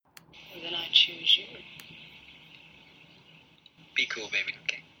choose you. Be cool, baby,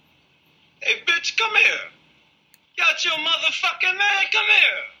 okay? Hey, bitch, come here. Got your motherfucking man, come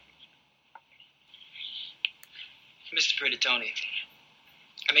here. Mr. Pretty Tony,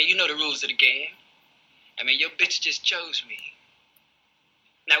 I mean, you know the rules of the game. I mean, your bitch just chose me.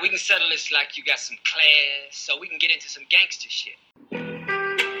 Now, we can settle this like you got some class, so we can get into some gangster shit.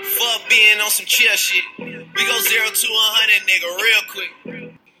 Fuck being on some chill shit. We go 0 to 100, nigga, real quick.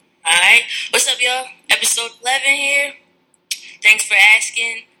 Alright, what's up, y'all? Episode 11 here. Thanks for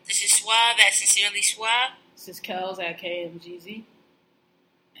asking. This is Suave at Sincerely Suave. This is Kels at KMGZ.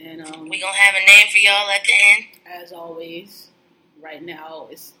 And we gonna have a name for y'all at the end. As always, right now,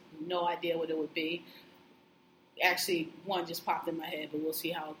 it's no idea what it would be. Actually, one just popped in my head, but we'll see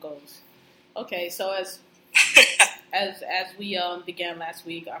how it goes. Okay, so as we began last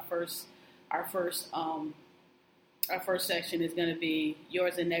week, our first section is going to be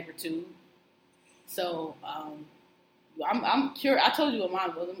yours and negritude. So I'm curious. I told you what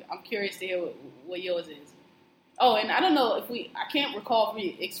mine was. I'm curious to hear what yours is. Oh, and I don't know I can't recall if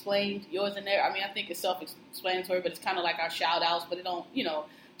we explained yours and there. I mean, I think it's self-explanatory, but it's kind of like our shout-outs, but it don't,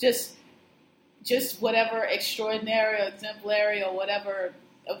 just whatever extraordinary or exemplary or whatever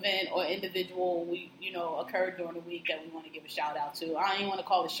event or individual occurred during the week that we want to give a shout-out to. I don't even want to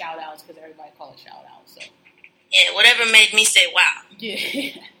call it shout-outs because everybody calls it shout-outs, so. Yeah, whatever made me say wow.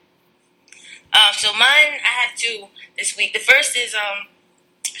 Yeah. So mine, I have two this week. The first is,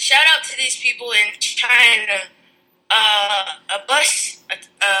 shout out to these people in China. A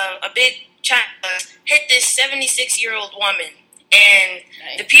big China bus hit this 76-year-old woman, and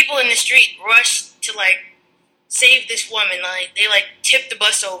the people in the street rushed to save this woman. They tipped the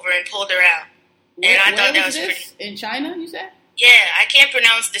bus over and pulled her out. And I thought that was pretty. In China, you said? Yeah, I can't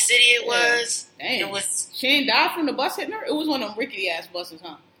pronounce the city it was. Damn. It was. She didn't die from the bus hitting her? It was one of them rickety ass buses,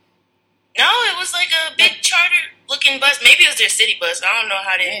 huh? No, it was a big charter-looking bus. Maybe it was their city bus. I don't know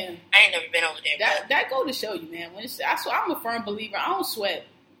how they... Damn. I ain't never been over there. That go to show you, man. I'm a firm believer. I don't sweat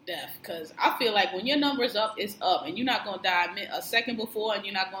death because I feel like when your number's up, it's up. And you're not going to die a second before and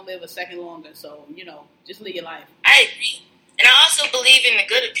you're not going to live a second longer. So, just live your life. I agree. And I also believe in the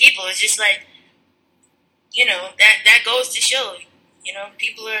good of people. It's just that goes to show,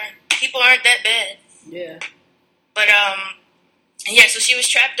 people aren't that bad. Yeah. But, yeah, so she was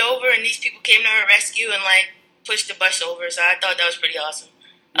trapped over, and these people came to her rescue and, pushed the bus over. So I thought that was pretty awesome.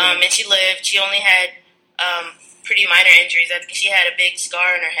 And she lived. She only had pretty minor injuries. I think she had a big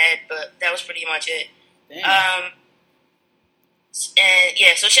scar on her head, but that was pretty much it. Damn. And,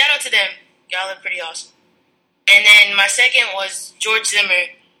 yeah, so shout out to them. Y'all are pretty awesome. And then my second was George Zimmer.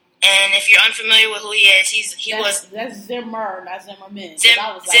 And if you're unfamiliar with who he is, That's Zimmer, not Zimmerman.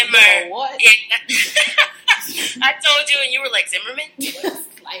 I was Zimmer. What? Yeah, I told you, and you were like, Zimmerman?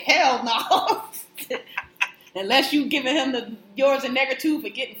 Hell no. Unless you giving him yours and negritude for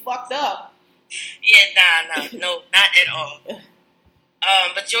getting fucked up. Yeah, no, not at all.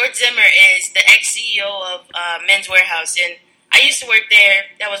 But George Zimmer is the ex-CEO of Men's Warehouse, and I used to work there.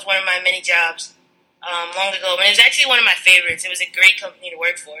 That was one of my many jobs long ago, and it was actually one of my favorites. It was a great company to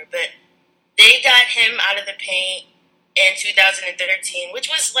work for, but they got him out of the paint in 2013, which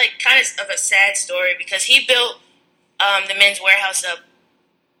was kind of a sad story because he built the Men's Warehouse up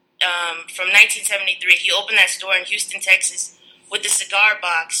from 1973. He opened that store in Houston, Texas, with a cigar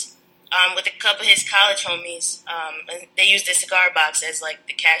box with a couple of his college homies. And they used the cigar box as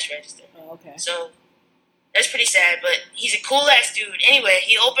the cash register. Oh, okay. So that's pretty sad, but he's a cool ass dude. Anyway,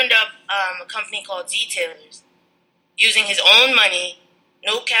 he opened up a company called Z-Tailors using his own money,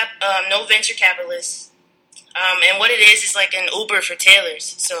 no venture capitalists. And what it is an Uber for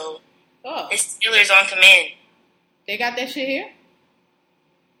tailors. So it's tailors on command. They got that shit here?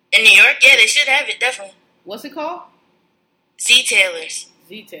 In New York? Yeah, they should have it, definitely. What's it called? Z-Tailors.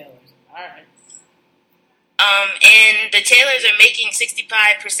 Z-Tailors. All right. And the tailors are making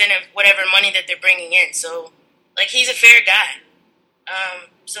 65% of whatever money that they're bringing in. So, he's a fair guy.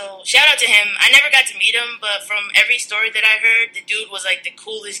 So, shout out to him. I never got to meet him, but from every story that I heard, the dude was, the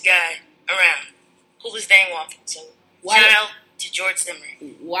coolest guy around. Coolest thing walking. So, shout out to George Zimmer.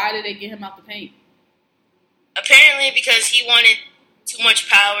 Why did they get him out the paint? Apparently because he wanted too much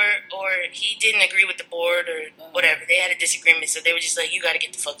power, or he didn't agree with the board, or whatever. They had a disagreement, so they were just you got to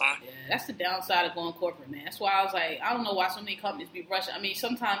get the fuck on. Yeah, that's the downside of going corporate, man. That's why I was I don't know why so many companies be rushing. I mean,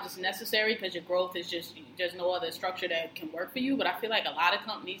 sometimes it's necessary because your growth is there's no other structure that can work for you, but I feel like a lot of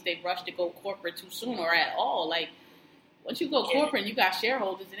companies, they rush to go corporate too soon or at all. Once you go corporate and you got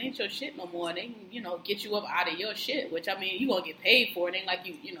shareholders, it ain't your shit no more. They can, get you up out of your shit, which, I mean, you going to get paid for it. It ain't like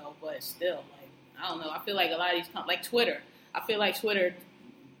but still, I don't know. I feel like a lot of these companies, like Twitter, I feel like Twitter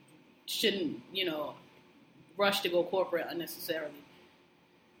shouldn't, rush to go corporate unnecessarily.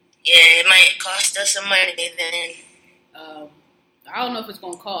 Yeah, it might cost us some money then. I don't know if it's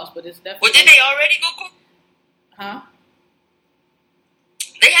going to cost, but it's definitely... Well, did they already go corporate? Huh?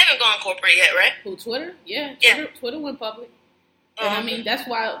 They haven't gone corporate yet, right? Who, Twitter? Yeah. Yeah. Twitter went public. And I mean, that's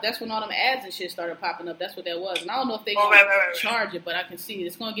when all them ads and shit started popping up. That's what that was. And I don't know if they going to charge it, but I can see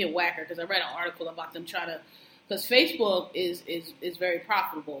it's going to get whacker because I read an article about them trying to... Because Facebook is very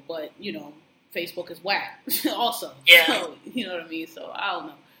profitable, but, Facebook is whack also. Yeah. So, you know what I mean? So, I don't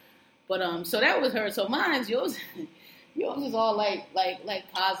know. But, so that was her. So, yours is all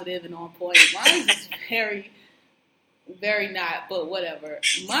like positive and on point. Mine is very, very not, but whatever.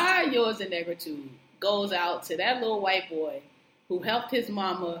 My yours and negritude goes out to that little white boy who helped his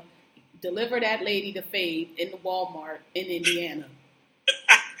mama deliver that lady to Fave in the Walmart in Indiana.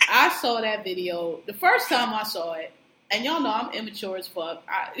 I saw that video the first time I saw it, and y'all know I'm immature as fuck.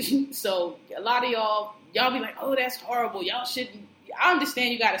 So a lot of y'all be like, "Oh, that's horrible. Y'all shouldn't." I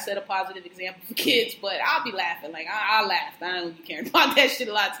understand you got to set a positive example for kids, but I'll be laughing. Like I laughed. I don't be caring about that shit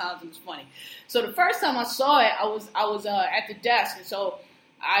a lot of times. It was funny. So the first time I saw it, I was at the desk, and so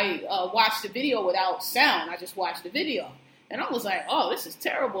I watched the video without sound. I just watched the video. And I was like, oh, this is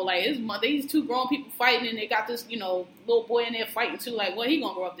terrible. Like, these two grown people fighting, and they got this, little boy in there fighting too. Like, what he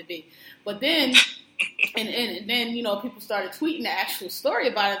gonna grow up to be? But then, and then, people started tweeting the actual story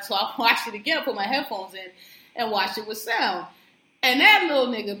about it. So I watched it again, put my headphones in, and watched it with sound. And that little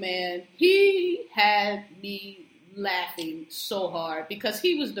nigga, man, he had me laughing so hard because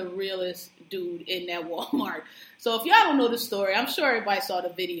he was the realest dude in that Walmart. So if y'all don't know the story, I'm sure everybody saw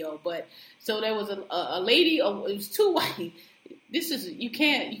the video, but so there was a lady, it was two white, you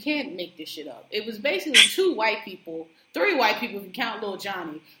can't make this shit up. It was basically three white people if you count Lil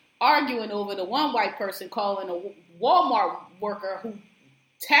Johnny, arguing over the one white person calling a Walmart worker who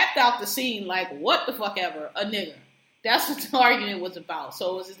tapped out the scene like, what the fuck ever, a nigger. That's what the argument was about.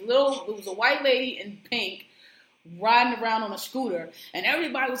 So it was a white lady in pink riding around on a scooter, and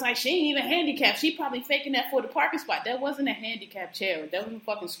everybody was like, she ain't even handicapped. She probably faking that for the parking spot. That wasn't a handicapped chair. That was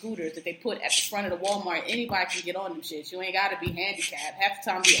fucking scooters that they put at the front of the Walmart. Anybody can get on them shits. You ain't got to be handicapped. Half the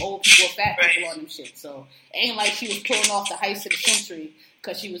time, the old people or fat people on them shits. So ain't like she was pulling off the heist of the century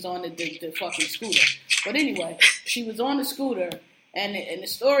because she was on the fucking scooter. But anyway, she was on the scooter. And the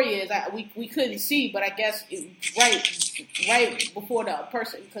story is, we couldn't see, but I guess right before the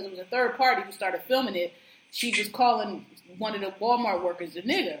person, because it was a third party who started filming it, she was calling one of the Walmart workers a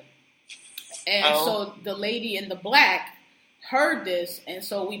nigger. And so the lady in the black heard this, and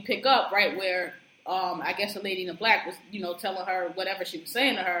so we pick up right where I guess the lady in the black was, telling her whatever she was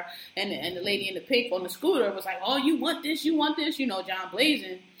saying to her, and the lady in the pink on the scooter was like, oh, you want this, John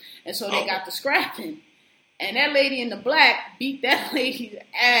blazing. And so they got to scrapping. And that lady in the black beat that lady's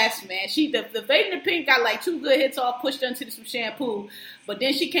ass, man. The lady in the pink got like 2 good hits off, pushed her into some shampoo. But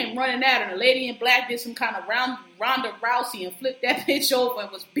then she came running at her. And the lady in black did some kind of Ronda Rousey and flipped that bitch over and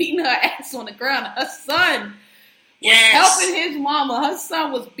was beating her ass on the ground. Her son was helping his mama. Her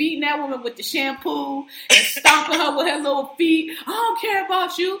son was beating that woman with the shampoo and stomping her with her little feet. I don't care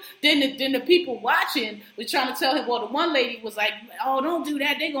about you. Then the people watching was trying to tell him, well, the one lady was like, oh, don't do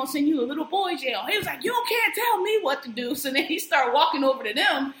that. They're going to send you to a little boy jail. He was like, you can't tell me what to do. So then he started walking over to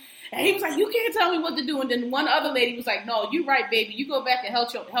them. And he was like, you can't tell me what to do. And then one other lady was like, no, you're right, baby. You go back and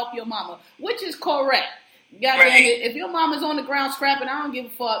help your mama, which is correct. Goddamn it. If your mama's on the ground scrapping, I don't give a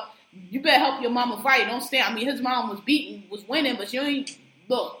fuck. You better help your mama fight. Don't stand. I mean, his mom was winning, but you ain't,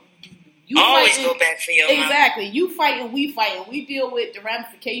 look. You always go back for your mom. Exactly. You fight and we fight, and we deal with the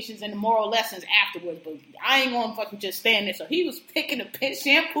ramifications and the moral lessons afterwards. But I ain't gonna fucking just stand there. So he was picking the pink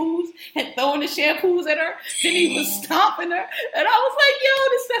shampoos and throwing the shampoos at her. Then he was stomping her, and I was like, "Yo,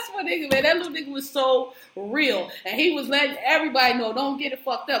 that's my nigga, man. That little nigga was so real." And he was letting everybody know, don't get it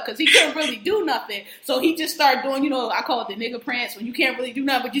fucked up, because he couldn't really do nothing. So he just started doing, I call it the nigga prance, when you can't really do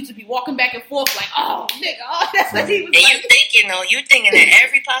nothing, but you just be walking back and forth like, "Oh, nigga, oh." That's what he was. And like. you thinking of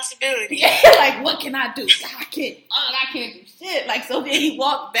every possibility. Yeah, like, what can I do? I can't do shit. Like, so then he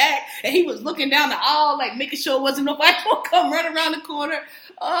walked back, and he was looking down the aisle, like, making sure wasn't nobody gonna come run around the corner.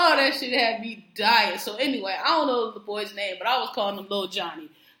 Oh, that shit had me dying. So anyway, I don't know the boy's name, but I was calling him Lil Johnny.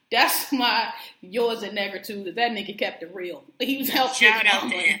 That's my yours and negritude. That nigga kept it real. He was helping his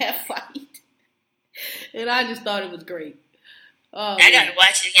mama in that fight. And I just thought it was great. Oh, I gotta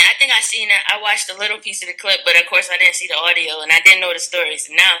watch it again. I think I seen it. I watched a little piece of the clip, but of course I didn't see the audio, and I didn't know the stories.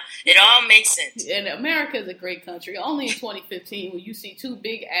 So now it all makes sense. And America is a great country. Only in 2015 when you see two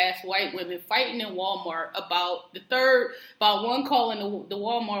big ass white women fighting in Walmart about one calling the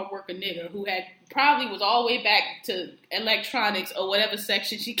Walmart worker nigger who had probably was all the way back to electronics or whatever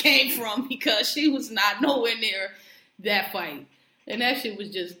section she came from because she was not nowhere near that fight. And that shit was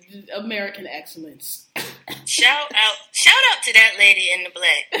just American excellence. Shout out to that lady in the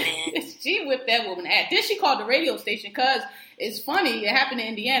black, man. She whipped that woman ass. Then she called the radio station because it's funny. It happened in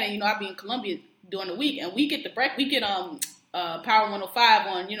Indiana. You know, I be in Columbia during the week, and we get Power 105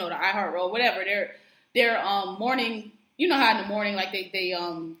 on the iHeart Road, whatever. Their morning. You know how in the morning, like they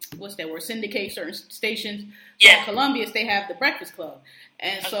what's that word? Syndicate certain stations. So in Columbia, they have the Breakfast Club.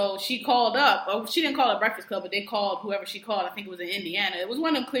 And so she called up, or she didn't call it Breakfast Club, but they called whoever she called. I think it was in Indiana. It was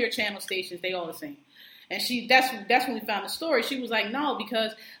one of them clear channel stations. They all the same. And that's when we found the story. She was like, no,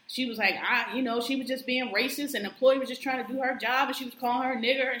 because she was like, she was just being racist, and the employee was just trying to do her job, and she was calling her a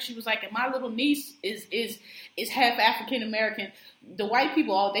nigger, and she was like, and my little niece is half African American. The white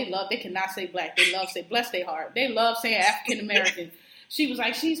people, they cannot say black. They love say bless their heart. They love saying African American. She was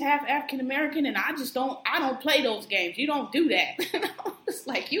like, she's half African American, and I don't play those games. You don't do that. It's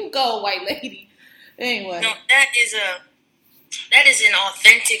like, you go, white lady. Anyway. No, that is an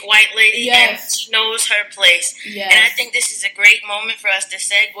authentic white lady, and she knows her place. Yes. And I think this is a great moment for us to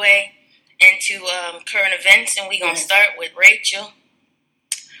segue into current events, and we're gonna start with Rachel.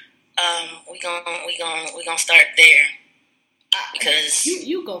 We're gonna start there because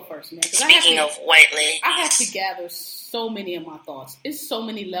you go first, man. Speaking of white ladies, I have to gather so many of my thoughts. It's so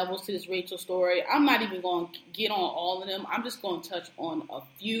many levels to this Rachel story. I'm not even going to get on all of them. I'm just going to touch on a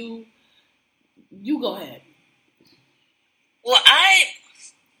few. You go ahead. Well,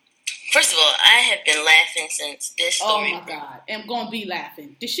 first of all, I have been laughing since this story. Oh my God. I'm going to be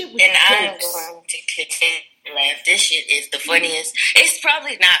laughing. This shit was And I'm going to continue to laugh. This shit is the funniest. It's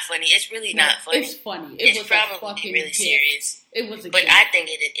probably not funny. It's really not funny. It's funny. It's probably really serious. It was But I think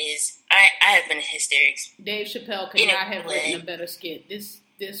it is. I have been in hysterics. Dave Chappelle could not have written a better skit. This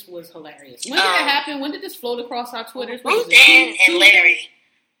was hilarious. When did it happen? When did this float across our Twitters? Ruth Ann and Larry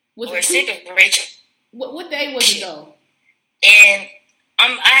were sick of Rachel. What day was it though? And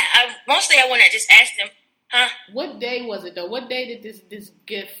mostly I want to just ask them, huh? What day was it though? What day did this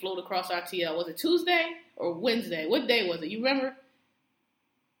gift float across our TL? Was it Tuesday or Wednesday? What day was it? You remember?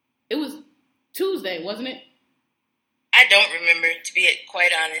 It was Tuesday, wasn't it? I don't remember, to be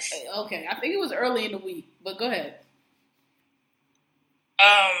quite honest. Okay, I think it was early in the week, but go ahead.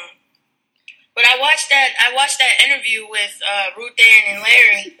 But I watched that interview with Ruth Ann and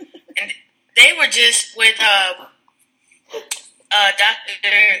Larry, and they were just with Dr.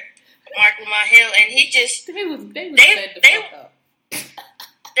 Mark Lamont Hill, and he just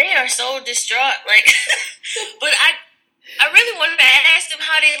they are so distraught. Like, but I really wanted to ask them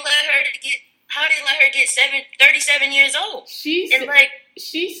how they let her get 37 years old. She said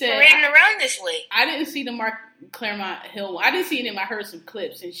parading around this way. I didn't see the Mark Claremont Hill one. I didn't see him. I heard some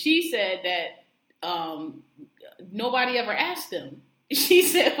clips, and she said that nobody ever asked them. She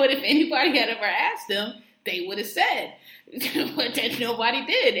said, but if anybody had ever asked them, they would have said. But that nobody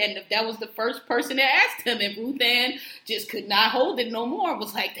did. And if that was the first person that asked him, and Ruth Ann just could not hold it no more,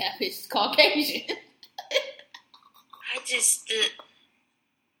 was like, that bitch is Caucasian.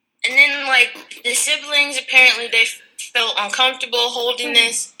 And then, like, the siblings, apparently they felt uncomfortable holding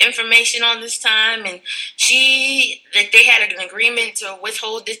this information all this time, and they had an agreement to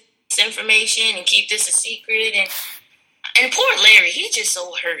withhold this information and keep this a secret, and poor Larry, he's just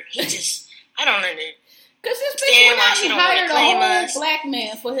so hurt. I don't know. Because this bitch went out and hired a whole black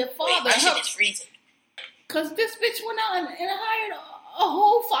man for his father. Wait, my shit is freezing. Because this bitch went out and hired a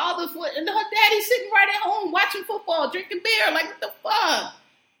whole father for, and her daddy sitting right at home watching football, drinking beer. Like, what the fuck?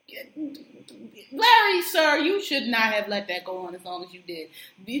 Larry, sir, you should not have let that go on as long as you did.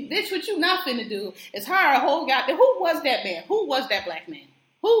 Bitch, what you not finna do is hire a whole guy. Who was that man? Who was that black man?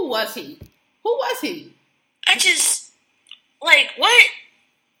 Who was he? I just, like, what?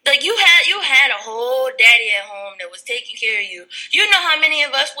 Like, you had a whole daddy at home that was taking care of you. You know how many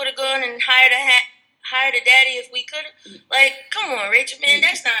of us would have gone and hired a daddy if we could have? Like, come on, Rachel, man,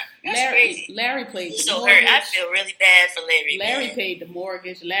 that's crazy. Larry paid the mortgage. Hurt. I feel really bad for Larry. Larry paid the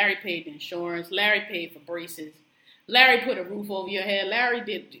mortgage. Larry paid the insurance. Larry paid for braces. Larry put a roof over your head. Larry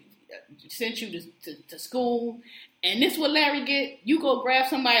sent you to school. And this what Larry get? You go grab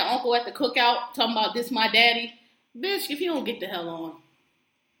somebody's uncle at the cookout talking about this my daddy? Bitch, if you don't get the hell on.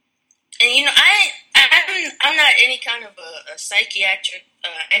 And, you know, I'm not any kind of a psychiatric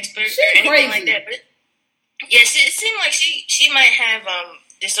expert or anything like that, but yes, it seemed like she she might have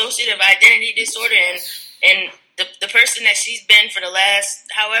dissociative identity disorder, and the person that she's been for the last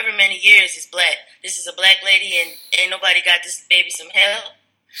however many years is black. This is a black lady, and ain't nobody got this baby some help.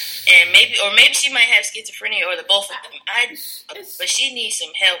 And maybe she might have schizophrenia, or the both of them. But she needs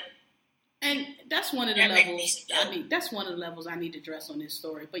some help. And that's one of the levels. That's one of the levels I need to address on this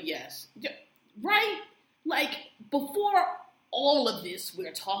story. But yes, right? Like, before all of this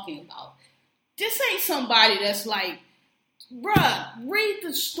we're talking about, this ain't somebody that's like, bruh, read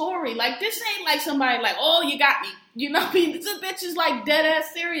the story. Like, this ain't like somebody like, oh, you got me. You know what I mean? This bitch is like dead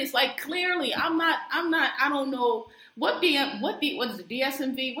ass serious. Like, clearly, I don't know. What is the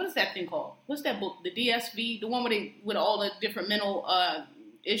DSMV? What is that thing called? What's that book? The DSV? The one with all the different mental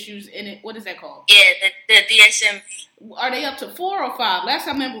issues in it. What is that called? Yeah, the DSM. Are they up to 4 or 5? Last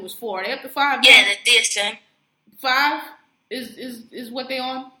time I remember it was 4. Are they up to 5 now? Yeah, the DSM. 5 is what they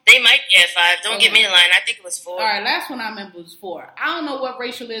on? They might, 5. Don't get me in line. I think it was 4. All right, last one I remember was 4. I don't know what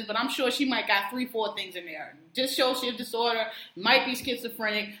racial is, but I'm sure she might got 3, 4 things in there. Dissociative disorder, might be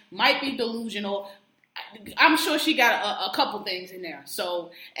schizophrenic, might be delusional. I'm sure she got a couple things in there.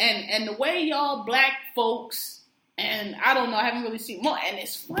 So, and the way y'all black folks, and I don't know, I haven't really seen more. And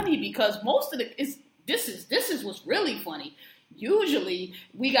it's funny because most of this is what's really funny. Usually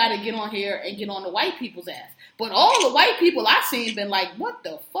we got to get on here and get on the white people's ass. But all the white people I've seen been like, what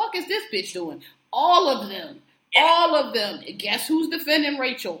the fuck is this bitch doing? All of them. And guess who's defending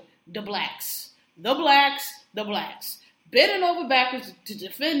Rachel? The blacks. Bending over backwards to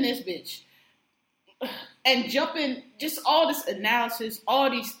defend this bitch. And jumping, just all this analysis,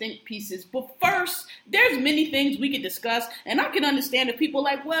 all these think pieces. But first, there's many things we could discuss. And I can understand if people are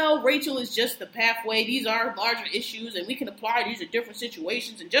like, well, Rachel is just the pathway. These are larger issues and we can apply these to different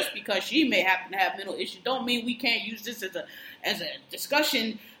situations. And just because she may happen to have mental issues don't mean we can't use this as a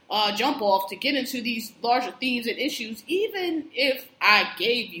discussion jump off to get into these larger themes and issues. Even if I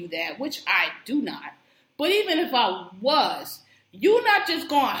gave you that, which I do not. But even if I was, you're not just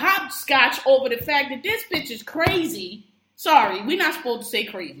going hopscotch over the fact that this bitch is crazy. Sorry, we're not supposed to say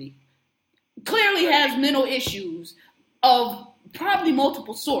crazy. Clearly has mental issues of probably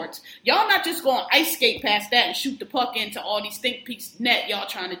multiple sorts. Y'all not just going to ice skate past that and shoot the puck into all these think piece net y'all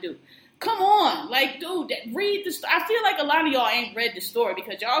trying to do. Come on. Like, dude, read the story. I feel like a lot of y'all ain't read the story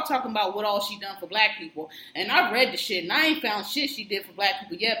because y'all talking about what all she done for black people. And I've read the shit, and I ain't found shit she did for black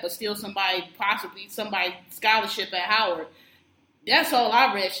people yet, but still somebody scholarship at Howard. That's all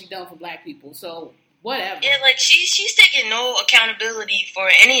I read she done for black people. So whatever. Yeah, like she's taking no accountability for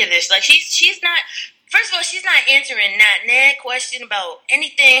any of this. Like she's not. First of all, she's not answering that question about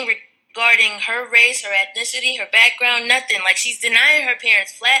anything regarding her race, her ethnicity, her background, nothing. Like she's denying her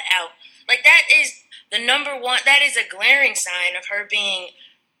parents flat out. Like that is the number one. That is a glaring sign of her being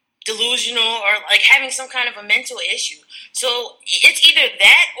delusional or like having some kind of a mental issue. So it's either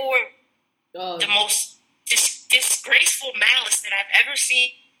that or the most disgraceful malice that I've ever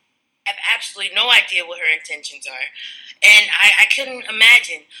seen. I have absolutely no idea what her intentions are, and I couldn't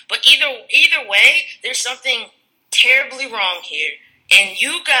imagine. But either way, there's something terribly wrong here, and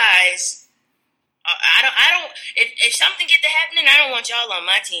you guys, I don't. If something get to happening, I don't want y'all on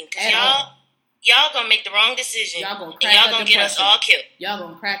my team because y'all gonna make the wrong decision. Y'all gonna get us all killed. Y'all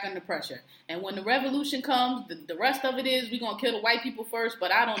gonna crack under pressure. And when the revolution comes, the rest of it is we gonna kill the white people first.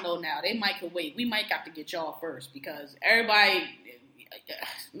 But I don't know now. They might could wait. We might have to get y'all first because everybody.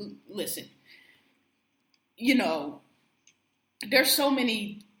 Listen. You know, there's so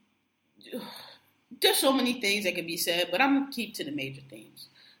many things that can be said, but I'm gonna keep to the major themes.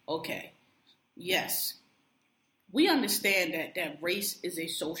 Okay. Yes. We understand that race is a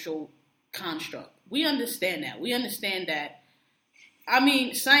social construct. We understand that. We understand that. I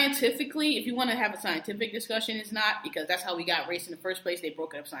mean, scientifically, if you want to have a scientific discussion, it's not, because that's how we got race in the first place. They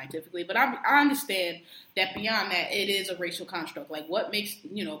broke it up scientifically. But I understand that beyond that, it is a racial construct. Like what makes,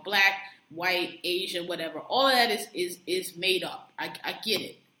 black, white, Asian, whatever, all of that is made up. I get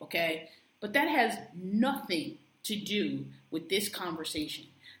it, okay? But that has nothing to do with this conversation.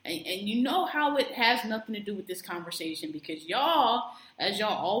 And you know how it has nothing to do with this conversation because y'all, as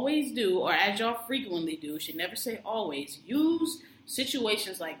y'all always do, or as y'all frequently do, should never say always, use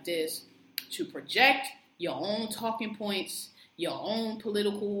situations like this to project your own talking points, your own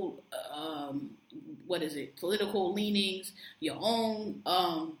political, political leanings, your own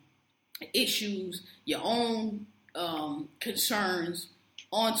issues, your own concerns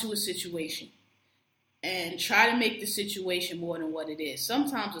onto a situation. And try to make the situation more than what it is.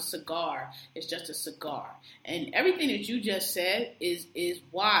 Sometimes a cigar is just a cigar. And everything that you just said is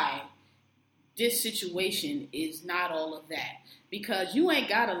why this situation is not all of that. Because you ain't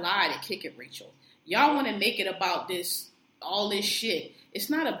got to lie to kick it, Rachel. Y'all want to make it about this all this shit. It's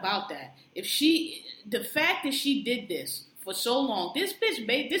not about that. The fact that she did this for so long, this bitch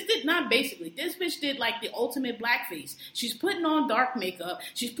did like the ultimate blackface. She's putting on dark makeup.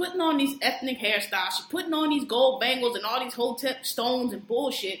 She's putting on these ethnic hairstyles. She's putting on these gold bangles and all these hotep stones and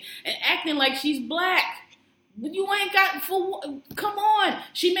bullshit and acting like she's black. You ain't got come on.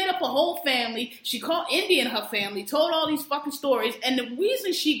 She made up a whole family. She called India and her family, told all these fucking stories. And the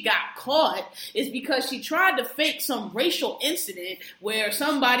reason she got caught is because she tried to fake some racial incident where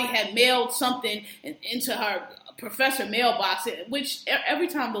somebody had mailed something into her professor mailbox, which every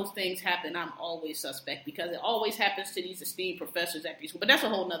time those things happen, I'm always suspect because it always happens to these esteemed professors at these schools. But that's a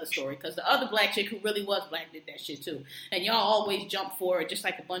whole nother story because the other black chick who really was black did that shit too. And y'all always jump for it just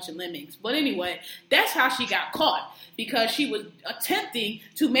like a bunch of lemmings. But anyway, that's how she got caught because she was attempting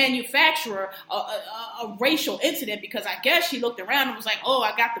to manufacture a racial incident because I guess she looked around and was like, oh,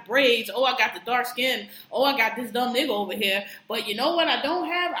 I got the braids. Oh, I got the dark skin. Oh, I got this dumb nigga over here. But you know what I don't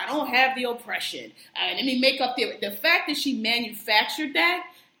have? I don't have the oppression. Let me make up the fact that she manufactured that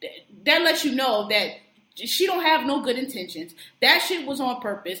lets you know that she don't have no good intentions. That shit was on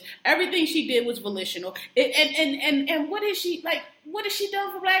purpose. Everything she did was volitional. And what is she like? What has she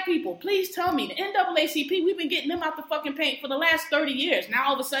done for black people? Please tell me. The NAACP, we've been getting them out the fucking paint for the last 30 years. Now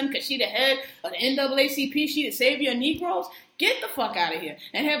all of a sudden, because she the head of the NAACP, she the savior of Negroes. Get the fuck out of here.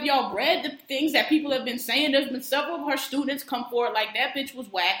 And have y'all read the things that people have been saying? There's been several of her students come forward like that bitch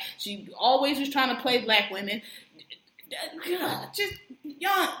was whack. She always was trying to play black women. Just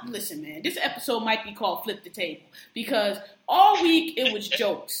y'all listen, man. This episode might be called "Flip the Table" because all week it was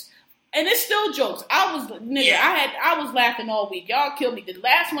jokes, and it's still jokes. I was laughing all week. Y'all killed me. The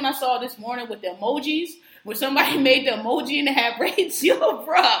last one I saw this morning with the emojis, where somebody made the emoji and had braids. Yo,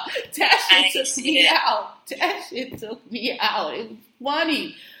 bruh, that shit took me out. That shit took me out. It was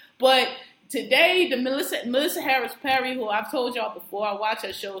funny, but. Today, the Melissa Harris Perry, who I've told y'all before, I watch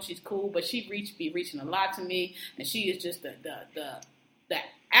her show. She's cool, but she be reaching a lot to me, and she is just the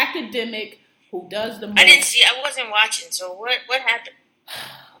academic who does the most. I wasn't watching. So what happened,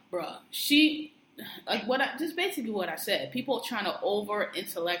 bruh? Just basically what I said. People are trying to over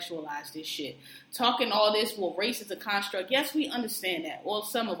intellectualize this shit, talking all this. Well, race is a construct. Yes, we understand that. Well,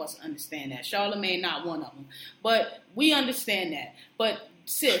 some of us understand that. Charlamagne, not one of them, but we understand that. But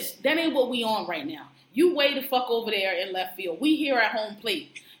sis, that ain't what we on right now. You way the fuck over there in left field. We here at home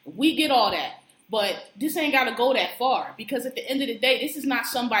plate. We get all that. But this ain't got to go that far. Because at the end of the day, this is not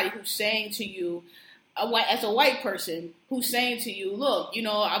somebody who's saying to you, as a white person, who's saying to you, look, you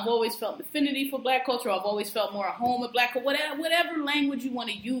know, I've always felt an affinity for black culture. I've always felt more at home with black culture. Whatever language you want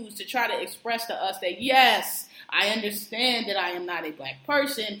to use to try to express to us that, yes, I understand that I am not a black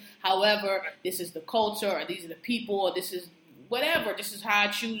person. However, this is the culture, or these are the people, or this is whatever, this is how I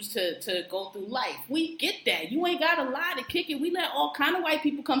choose to go through life. We get that. You ain't got to lie to kick it. We let all kind of white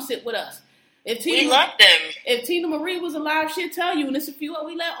people come sit with us. We love them. If Tina Marie was alive, she'd tell you. And it's a few,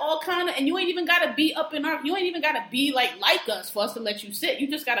 we let all kind of, and you ain't even got to be up in our, you ain't even got to be like us for us to let you sit.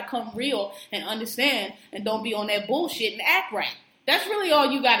 You just got to come real and understand and don't be on that bullshit and act right. That's really all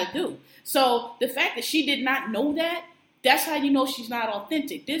you got to do. So the fact that she did not know that, that's how you know she's not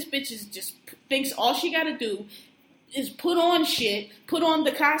authentic. This bitch is just thinks all she got to do is put on shit, put on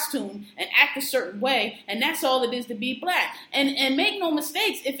the costume, and act a certain way, and that's all it is to be black. And make no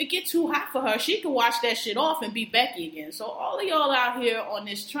mistakes, if it gets too hot for her, she can wash that shit off and be Becky again. So all of y'all out here on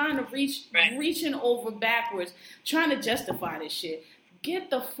this trying to reaching over backwards, trying to justify this shit, get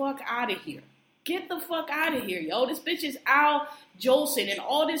the fuck out of here. Get the fuck out of here, yo. This bitch is Al Jolson, and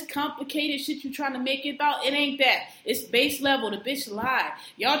all this complicated shit you trying to make it about, it ain't that. It's base level. The bitch lied.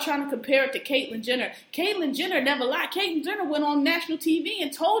 Y'all trying to compare it to Caitlyn Jenner. Caitlyn Jenner never lied. Caitlyn Jenner went on national TV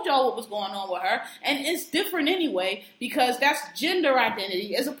and told y'all what was going on with her, and it's different anyway, because that's gender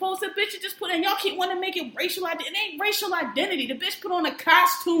identity, as opposed to bitch just put in, y'all keep wanting to make it racial identity. It ain't racial identity. The bitch put on a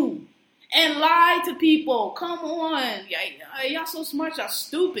costume and lie to people. Come on. Y'all so smart, y'all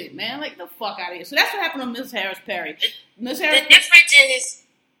stupid, man. Like, the fuck out of here. So that's what happened to Miss Harris Perry. The difference is,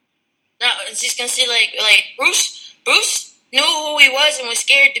 no, I was just gonna say, like Bruce knew who he was and was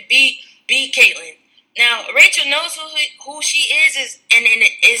scared to be Caitlyn. Now Rachel knows who she is and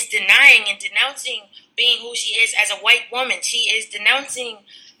is denying and denouncing being who she is as a white woman. She is denouncing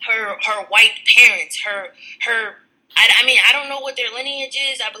her white parents, her. I mean, I don't know what their lineage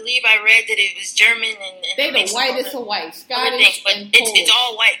is. I believe I read that it was German and they the whitest of white, Scottish, but and it's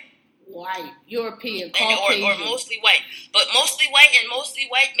all white. White, European, or Caucasian. mostly white. But mostly white and mostly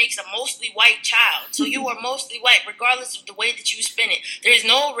white makes a mostly white child. So you are mostly white, regardless of the way that you spin it. There's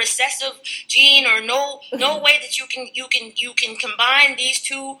no recessive gene or no way that you can combine these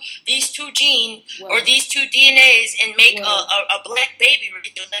two genes or these two DNAs and make a black baby.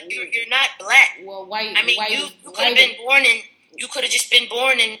 Like you're not black. Well, white. I mean, white you could have been born in. You could have just been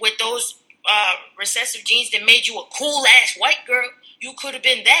born in with those recessive genes that made you a cool ass white girl. You could have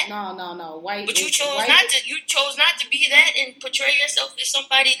been that. No. White. But you chose not to. You chose not to be that and portray yourself as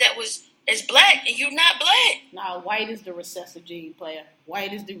somebody that was as black, and you're not black. Nah, white is the recessive gene player.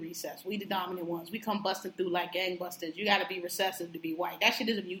 White is the recess. We the dominant ones. We come busting through like gangbusters. You got to be recessive to be white. That shit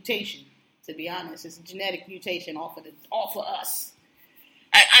is a mutation. To be honest, it's a genetic mutation off of us.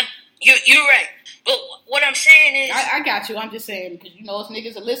 You're right. But what I'm saying is... I got you. I'm just saying, because you know us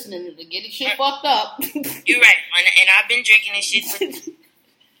niggas are listening to getting shit fucked up. You're right. And I've been drinking this shit. But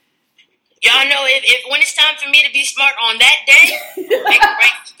y'all know if when it's time for me to be smart on that day, make a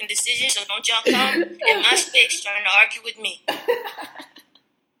right fucking decision, so don't y'all come in my space trying to argue with me.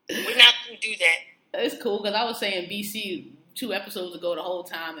 We're not going to do that. It's cool, because I was saying BC 2 episodes ago the whole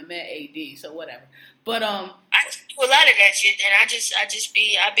time and met AD, so whatever. But I do a lot of that shit, and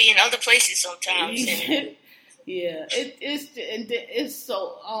I be in other places sometimes. And, yeah, it's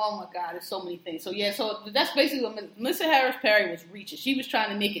so, oh my God, it's so many things. So yeah, so that's basically what Melissa Harris Perry was reaching. She was trying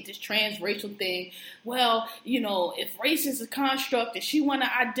to make it this transracial thing. Well, you know, if race is a construct and she want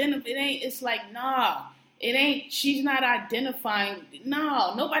to identify, it's like, nah, it ain't, she's not identifying.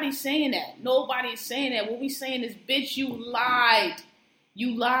 No, nobody's saying that. Nobody's saying that. What we saying is, bitch, you lied.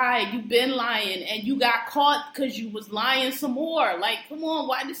 You lied. You been lying, and you got caught because you was lying some more. Like, come on,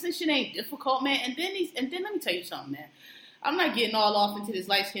 why this shit ain't difficult, man? And then let me tell you something, man. I'm not getting all off into this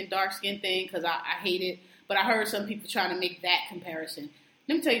light skin, dark skin thing because I hate it. But I heard some people trying to make that comparison.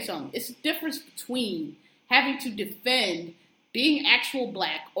 Let me tell you something. It's a difference between having to defend being actual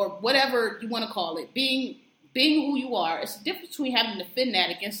black or whatever you want to call it, being who you are. It's the difference between having to defend that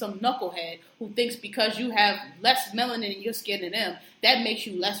against some knucklehead who thinks because you have less melanin in your skin than them, that makes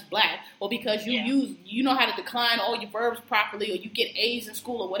you less black, or because you know how to decline all your verbs properly, or you get A's in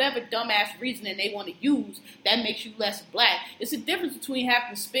school, or whatever dumbass reasoning they want to use, that makes you less black. It's the difference between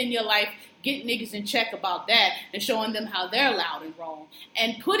having to spend your life getting niggas in check about that and showing them how they're loud and wrong,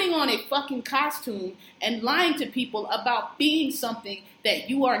 and putting on a fucking costume and lying to people about being something that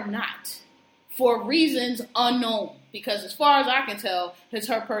you are not for reasons unknown. Because as far as I can tell, it's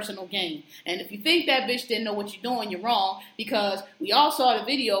her personal gain. And if you think that bitch didn't know what you're doing, you're wrong. Because we all saw the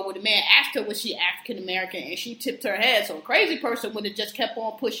video where the man asked her was she African American, and she tipped her head. So a crazy person would have just kept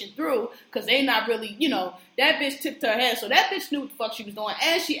on pushing through because they not really, that bitch tipped her head. So that bitch knew what the fuck she was doing.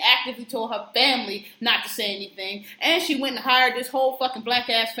 And she actively told her family not to say anything. And she went and hired this whole fucking black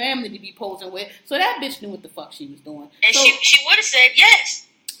ass family to be posing with. So that bitch knew what the fuck she was doing. And so, she would have said yes.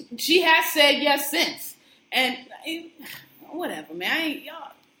 She has said yes since. And whatever, man.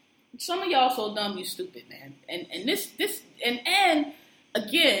 Some of y'all so dumb, you stupid, man. And this again,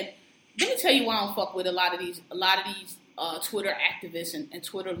 let me tell you why I don't fuck with a lot of these Twitter activists and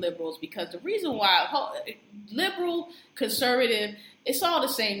Twitter liberals, because the reason why liberal, conservative, it's all the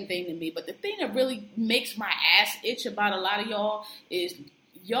same thing to me. But the thing that really makes my ass itch about a lot of y'all is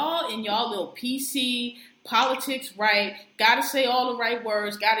y'all in y'all little PC politics right, gotta say all the right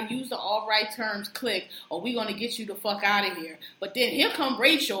words, gotta use the all right terms, click, or we gonna get you the fuck out of here. But then here come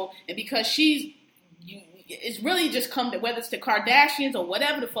Rachel, and because it's really just come to, whether it's the Kardashians or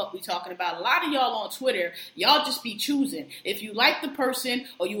whatever the fuck we talking about, a lot of y'all on Twitter, y'all just be choosing. If you like the person,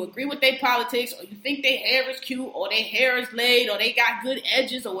 or you agree with their politics, or you think their hair is cute, or their hair is laid, or they got good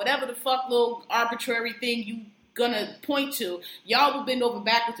edges, or whatever the fuck little arbitrary thing you gonna point to, y'all will bend over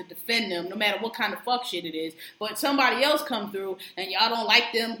backwards to defend them no matter what kind of fuck shit it is. But somebody else come through and y'all don't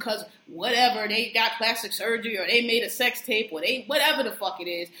like them because whatever, they got plastic surgery or they made a sex tape or they whatever the fuck it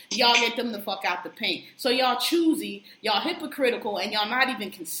is, y'all get them the fuck out the paint. So y'all choosy, y'all hypocritical, and y'all not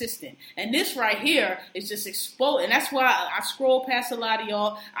even consistent. And this right here is just exposed. And that's why I scroll past a lot of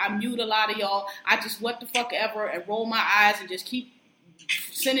y'all, I mute a lot of y'all, I just what the fuck ever and roll my eyes and just keep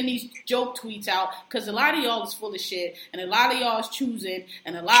sending these joke tweets out, because a lot of y'all is full of shit, and a lot of y'all is choosing,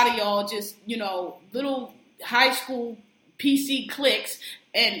 and a lot of y'all just, little high school PC cliques,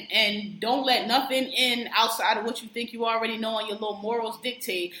 and don't let nothing in outside of what you think you already know and your little morals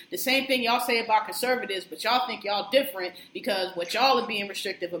dictate. The same thing y'all say about conservatives, but y'all think y'all different because what y'all are being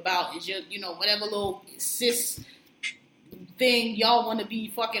restrictive about is your, whatever little cis thing y'all want to be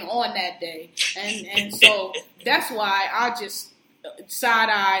fucking on that day. And so that's why I just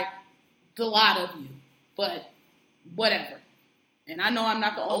side-eye the lot of you, but whatever. And I know I'm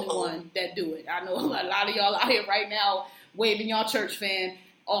not the only one that do it. I know a lot of y'all out here right now waving y'all church fan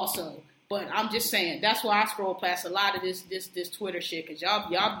also. But I'm just saying, that's why I scroll past a lot of this Twitter shit, because y'all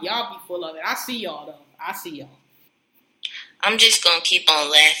be full of it. I see y'all, though. I see y'all. I'm just going to keep on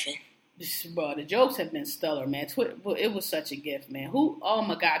laughing. Bro, the jokes have been stellar, man. Twitter, it was such a gift, man. Oh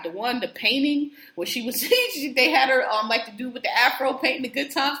my God, the painting where she was, they had her like the dude with the afro painting the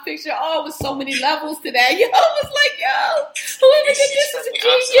Good Times picture. Oh, it was so many levels to that. Yo, I was like, whoever did this is a genius.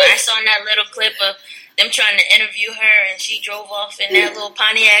 Awesome. I saw that little clip of them trying to interview her, and she drove off in that little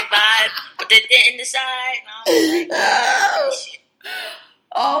Pontiac vibe with the dent in the side. And I was like,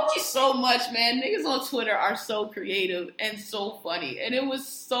 oh, so much, man. Niggas on Twitter are so creative and so funny. And it was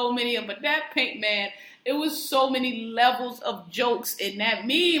so many of them. But that paint, man, it was so many levels of jokes in that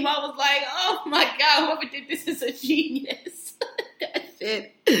meme. I was like, oh my God, whoever did this is a genius. That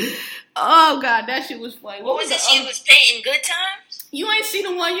shit. Oh God, that shit was funny. What was it? She was painting Good Times? You ain't see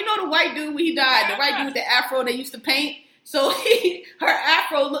the one, you know the white dude when he died, the white dude with the afro they used to paint? So her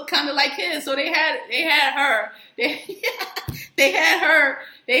afro looked kind of like his. So they had her. They had her.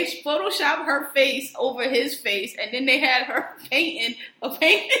 They photoshopped her face over his face, and then they had her painting a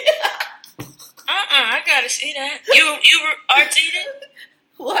painting. I gotta see that. You RT'd it?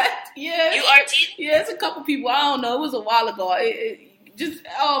 What? Yeah. You RT'd it? Yeah, it's a couple people. I don't know. It was a while ago. It just,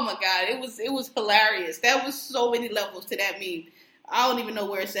 oh my God, it was hilarious. That was so many levels to that meme. I don't even know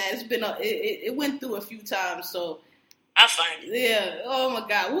where it's at. It's been it went through a few times, so. I'll find it. Yeah. Oh my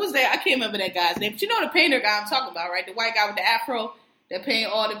God. What was that? I can't remember that guy's name. But you know the painter guy I'm talking about, right? The white guy with the afro that painted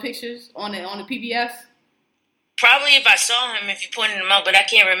all the pictures on the PBS. Probably if I saw him, if you pointed him out, but I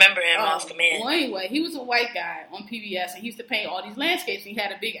can't remember him off command. Well, anyway, he was a white guy on PBS, and he used to paint all these landscapes. And he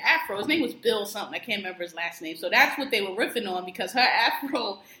had a big afro. His name was Bill something. I can't remember his last name. So that's what they were riffing on, because her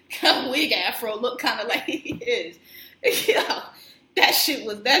afro, wig afro, looked kind of like his. Yeah. That shit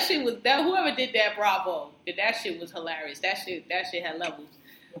was whoever did that, bravo. That shit was hilarious. That shit had levels.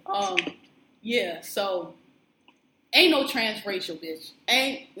 Yeah, so ain't no transracial, bitch.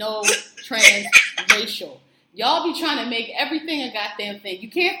 Ain't no transracial. Y'all be trying to make everything a goddamn thing. You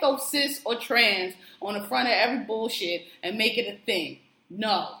can't throw cis or trans on the front of every bullshit and make it a thing.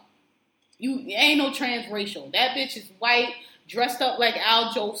 No. You ain't no transracial. That bitch is white, dressed up like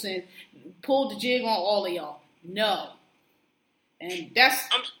Al Jolson, pulled the jig on all of y'all. No. And that's...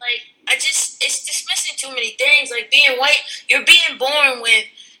 I'm like, it's dismissing too many things. Like, being white, you're being born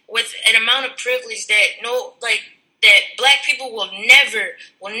with an amount of privilege that black people will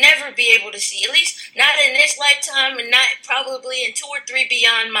never be able to see. At least not in this lifetime, and not probably in 2 or 3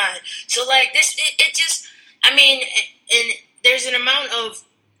 beyond mine. So, like, this, it just, I mean, and there's an amount of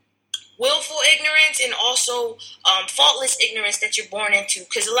willful ignorance and also faultless ignorance that you're born into.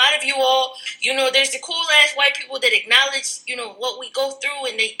 Because a lot of you all, there's the cool-ass white people that acknowledge, what we go through,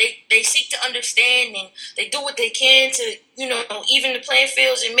 and they seek to understand, and they do what they can to, even the playing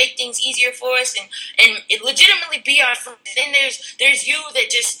fields and make things easier for us, and it legitimately be our friends. Then there's you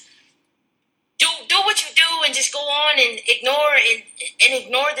that just do what you do and just go on and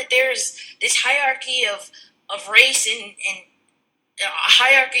ignore that there's this hierarchy of race and a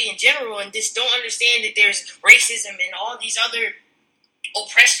hierarchy in general, and just don't understand that there's racism and all these other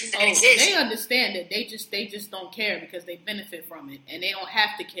oppressions that exist. They understand it. They just don't care because they benefit from it, and they don't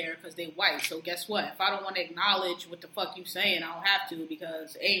have to care because they white. So guess what? If I don't want to acknowledge what the fuck you saying, I don't have to,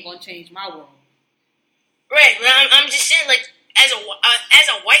 because it ain't gonna change my world. Right. Well, I'm just saying, like, as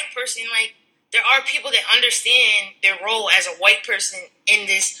a white person, like, there are people that understand their role as a white person in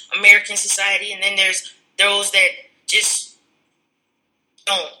this American society, and then there's those that just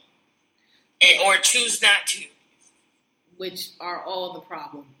don't, or choose not to, which are all the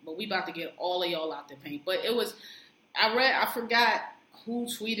problem. But we about to get all of y'all out the paint. But it was, I forgot who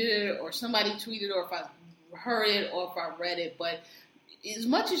tweeted it, or somebody tweeted, or if I heard it, or if I read it, but as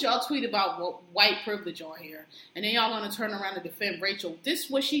much as y'all tweet about white privilege on here, and then y'all gonna turn around and defend Rachel,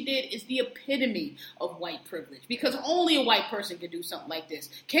 what she did is the epitome of white privilege, because only a white person can do something like this.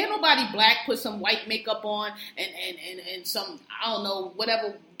 Can't nobody black put some white makeup on and some, I don't know,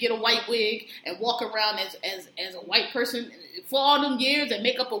 whatever, get a white wig and walk around as a white person for all them years and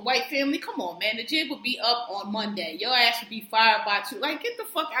make up a white family. Come on, man, the jig would be up on Monday. Your ass would be fired by 2. Like, get the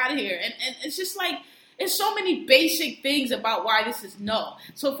fuck out of here. And it's just like, there's so many basic things about why this is no.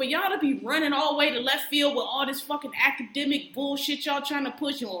 So for y'all to be running all the way to left field with all this fucking academic bullshit y'all trying to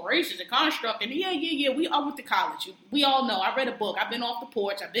push, race is a construct, and yeah, we all went to college. We all know. I read a book. I've been off the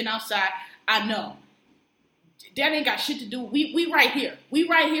porch. I've been outside. I know. That ain't got shit to do. We right here. We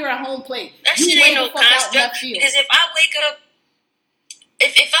right here at home plate. That shit ain't no construct. Because if I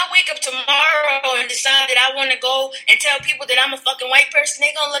wake up tomorrow and decide that I want to go and tell people that I'm a fucking white person,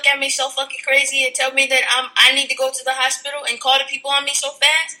 they gonna look at me so fucking crazy and tell me that I need to go to the hospital and call the people on me so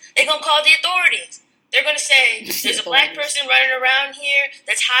fast. They gonna call the authorities. They're gonna say there's a black person running around here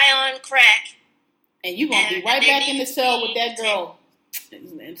that's high on crack, and you gonna be right back in the cell with that girl.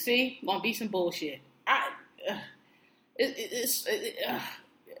 And see, gonna be some bullshit.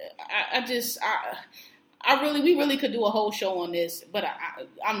 We really could do a whole show on this, but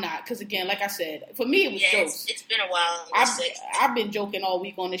I'm not, because again, like I said, for me it was jokes. It's been a while. I've been joking all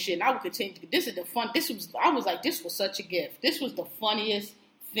week on this shit, and I will continue. This is the fun. I was like, this was such a gift. This was the funniest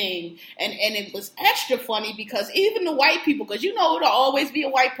thing, and it was extra funny because even the white people, because it'll always be a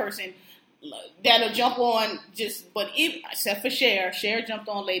white person that'll jump on except for Cher. Cher jumped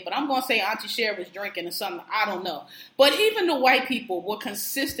on late, but I'm going to say Auntie Cher was drinking or something. I don't know. But even the white people were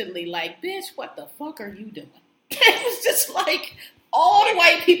consistently like, bitch, what the fuck are you doing? It was just like, all the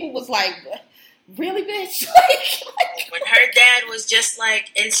white people was like, really, bitch? When her dad was just like,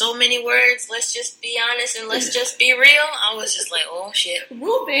 in so many words, let's just be honest and let's just be real, I was just like, oh shit.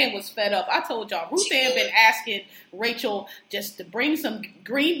 Ruth Ann was fed up. I told y'all, Ruth Ann been asking Rachel just to bring some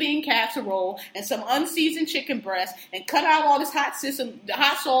green bean casserole and some unseasoned chicken breast and cut out all this hot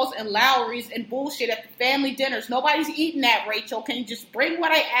sauce and Lowry's and bullshit at the family dinners. Nobody's eating that, Rachel. Can you just bring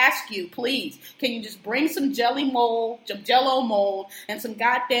what I ask you, please? Can you just bring some Jello mold and some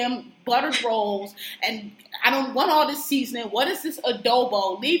goddamn buttered rolls, and I don't want all this seasoning. What is this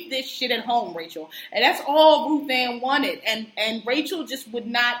adobo? Leave this shit at home, Rachel. And that's all Ruth Ann wanted. And Rachel just would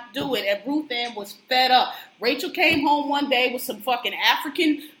not do it. And Ruth Ann was fed up. Rachel came home one day with some fucking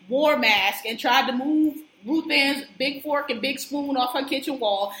African war mask and tried to move Ruth Ann's big fork and big spoon off her kitchen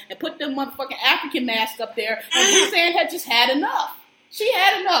wall and put them motherfucking African masks up there. And Ruth Ann had just had enough. She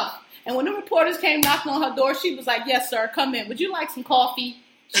had enough. And when the reporters came knocking on her door, she was like, yes, sir, come in. Would you like some coffee?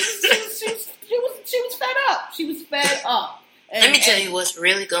 She was fed up. She was fed up. Let me tell you what's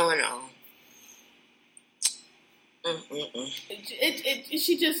really going on.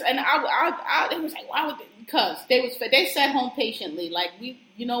 She just, and I it was like, why would they? Because they sat home patiently. Like,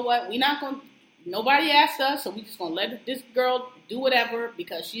 you know what? We're not going to, nobody asked us, so we just going to let this girl do whatever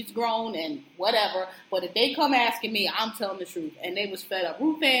because she's grown and whatever. But if they come asking me, I'm telling the truth. And they was fed up.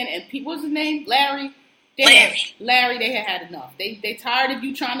 Ruth Ann and what's his name? Larry, they had enough. They tired of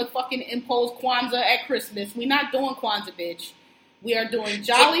you trying to fucking impose Kwanzaa at Christmas. We're not doing Kwanzaa, bitch. We are doing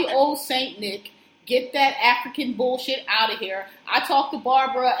jolly old Saint Nick. Get that African bullshit out of here. I talked to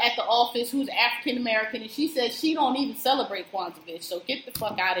Barbara at the office, who's African American, and she says she don't even celebrate Kwanzaa, bitch. So get the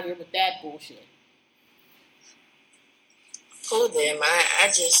fuck out of here with that bullshit. Cool them.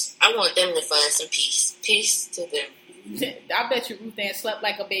 I want them to find some peace. Peace to them. I bet you Ruth Ann slept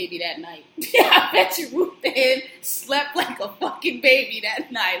like a baby that night. I bet you Ruth Ann slept like a fucking baby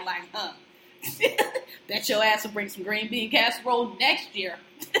that night. Like, bet your ass will bring some green bean casserole next year.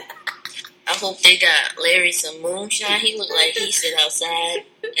 I hope they got Larry some moonshine. He looked like he sit outside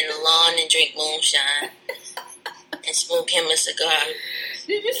in the lawn and drink moonshine and smoke him a cigar.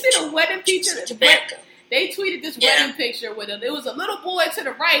 Did you see the wedding picture? Tobacco. They tweeted this wedding picture with him. There was a little boy to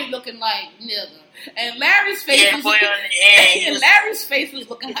the right looking like nigga. And Larry's face Larry's face was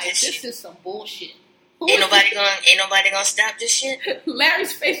looking like this is some bullshit. Ain't nobody gonna stop this shit.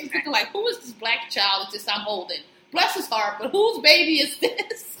 Larry's face was looking like, who is this black child that I'm holding? Bless his heart, but whose baby is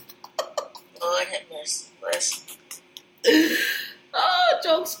this? Lord have mercy. Bless. Oh,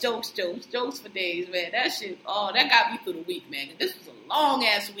 jokes for days, man. That shit, that got me through the week, man. This was a long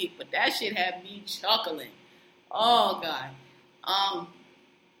ass week, but that shit had me chuckling. Oh God.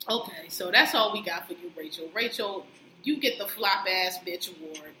 Okay, so that's all we got for you, Rachel. Rachel, you get the flop ass bitch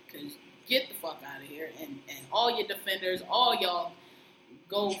award, because get the fuck out of here, and all your defenders, all y'all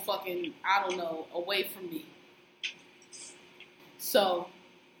go fucking, I don't know, away from me. So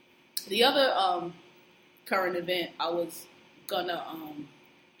the other current event I was gonna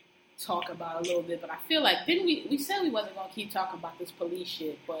talk about a little bit, but I feel like we said we wasn't gonna keep talking about this police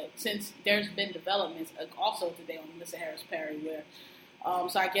shit, but since there's been developments also today on Melissa Harris Perry, where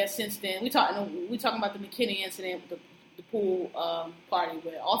so I guess since then we talking about the McKinney incident with the pool party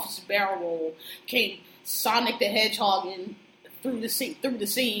where Officer Barrel Roll came Sonic the Hedgehog in through the scene.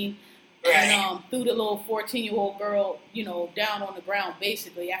 And threw the little 14-year-old girl, down on the ground,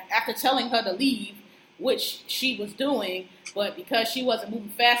 basically, after telling her to leave, which she was doing, but because she wasn't moving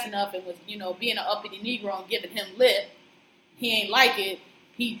fast enough and was, being an uppity Negro and giving him lip, he ain't like it.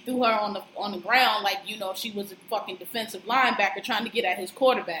 He threw her on the ground like, she was a fucking defensive linebacker trying to get at his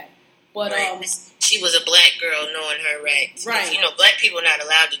quarterback. But she was a black girl knowing her rights. Right. Black people are not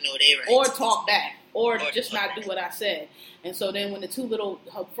allowed to know their rights. Or talk back. or just not do what I said. And so then when the two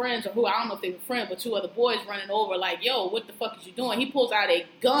her friends, or who, I don't know if they were friends, but two other boys running over like, yo, what the fuck is you doing? He pulls out a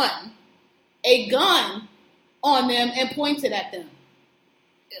gun on them and points it at them.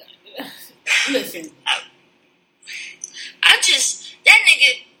 Listen. That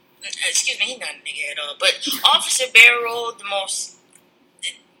nigga, excuse me, he's not a nigga at all, but Officer Barrel,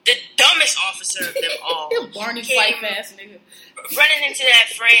 the dumbest officer of them all. Barney Fife ass nigga. Running into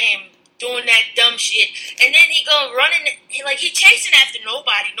that frame, doing that dumb shit, and then he go running, he chasing after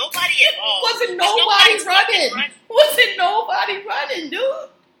nobody at all. Wasn't nobody running, dude.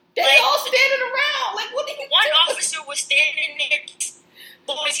 They all standing around. Like, what are you One doing? officer was standing there,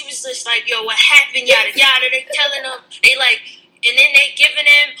 boys, he was just like, yo, what happened, yada, yada, they telling him, and then they giving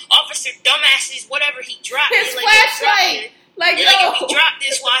him Officer Dumbasses, whatever he dropped. His flashlight. He dropped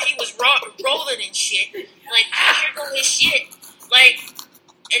this while he was rolling and shit. Here go his shit.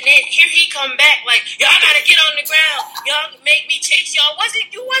 And then here he come back, y'all gotta get on the ground. Y'all make me chase y'all.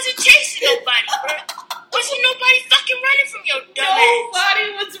 You wasn't chasing nobody, bro. Wasn't nobody fucking running from your dumb ass. Nobody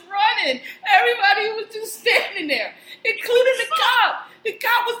was running. Everybody was just standing there, including the cop. The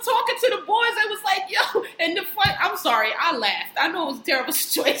cop was talking to the boys and was like, yo, and the fight, I'm sorry, I laughed. I know it was a terrible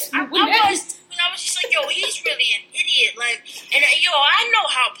situation. I was just like, yo, he's really an idiot. I know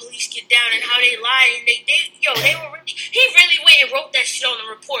how police get down and how they lie, and he really went and wrote that shit on the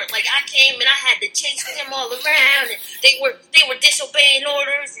report. I came and I had to chase them all around, and they were disobeying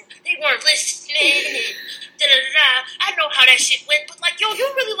orders, and they weren't listening, and da-da-da-da. I know how that shit went, but you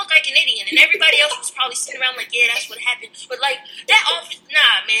really look like an idiot, and everybody else was probably sitting around yeah, that's what happened, but that office,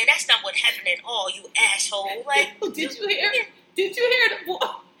 nah, man, that's not what happened at all, you asshole. Did you hear the boy?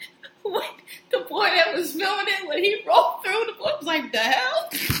 The boy that was filming it, when he rolled through, the boy was like, the hell?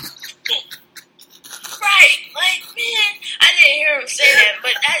 Right, man, I didn't hear him say that,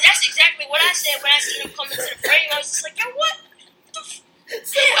 but that's exactly what I said when I seen him coming to the frame. I was just like, yo, what?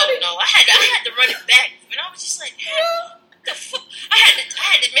 Hell no, I had to run it back, and I was just like, hell, what the fuck? I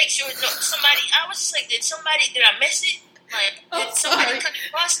had to make sure, somebody, I was just like, did I miss it? Did somebody cut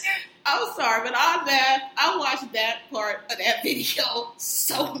across there? I'm sorry, but I watched that part of that video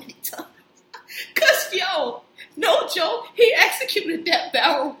so many times. Cause no joke, he executed that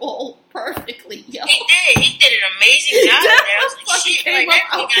barrel roll perfectly, yo. He did an amazing job there. I was like, shit, that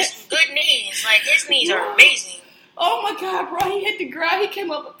nigga got some good knees. His knees are amazing. Oh my god, bro, he hit the ground, he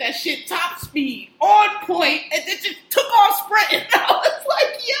came up with that shit top speed, on point, and then just took off sprinting. I was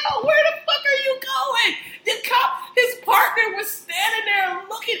like, yo, where the fuck are you going? The cop, his partner was standing there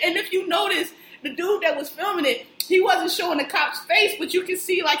looking, and if you notice, the dude that was filming it, he wasn't showing the cop's face, but you can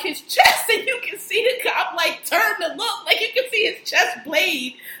see his chest, and you can see the cop turn to look, you can see his chest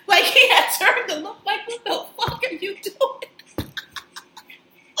blade, he had turned to look what the fuck are you doing?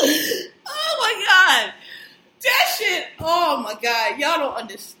 Oh my god. That shit, oh my god, y'all don't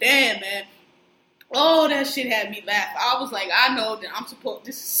understand, man. Oh, that shit had me laugh. I was like, I know that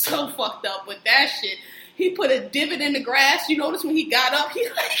this is so fucked up, but that shit, he put a divot in the grass. You notice when he got up,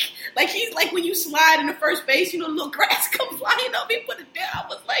 he's like when you slide in the first base, the little grass come flying up, he put it down. I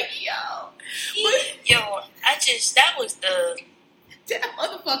was like, that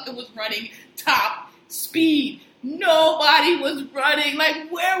motherfucker was running top speed. Nobody was running.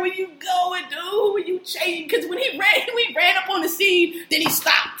 Where were you going, dude? Who were you chasing? Because when he ran up on the scene, then he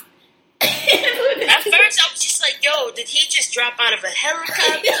stopped. At first, I was just like, yo, did he just drop out of a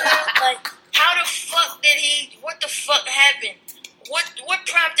helicopter? How the fuck what the fuck happened? What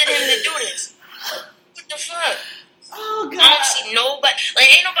prompted him to do this? What the fuck? Oh, God. I don't see nobody.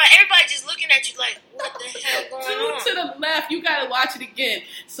 Ain't nobody. Everybody just looking at you what the hell going on? Dude to the left, you gotta watch it again.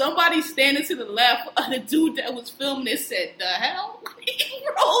 Somebody standing to the left of the dude that was filming this said, the hell? He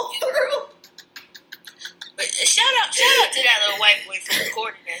rolled through. But shout out to that little white boy for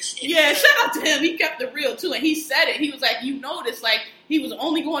recording that shit. Yeah, shout out to him. He kept it real, too. And he said it. He was like, you notice, he was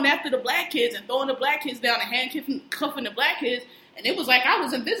only going after the black kids and throwing the black kids down and handcuffing the black kids. And it was like I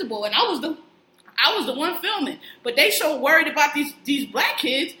was invisible, and I was the one filming. But they so worried about these black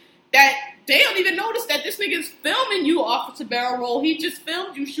kids that they don't even notice that this nigga's filming you, Officer Barrel Roll. He just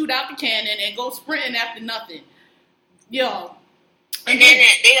filmed you shoot out the cannon and go sprinting after nothing. Yo. And then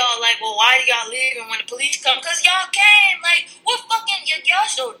they all well, why do y'all leave when the police come? Because y'all came. What fucking, y'all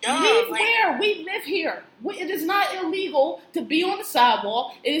so dumb. Leave where? We live here. It is not illegal to be on the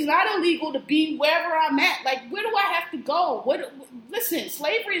sidewalk. It is not illegal to be wherever I'm at. Where do I have to go? Listen,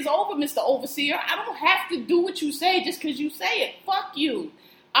 slavery is over, Mr. Overseer. I don't have to do what you say just because you say it. Fuck you.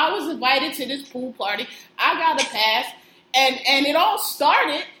 I was invited to this pool party. I got a pass. And it all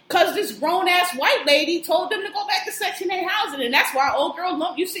started because this grown-ass white lady told them to go back to Section 8 housing. And that's why old girl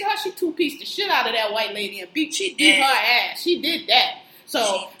lump. You see how she two-pieced the shit out of that white lady and beat her ass. She did that.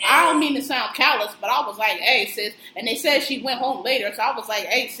 So, I don't mean to sound callous, but I was like, hey, sis. And they said she went home later. So, I was like,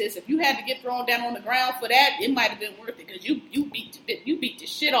 hey, sis, if you had to get thrown down on the ground for that, it might have been worth it. Because you beat the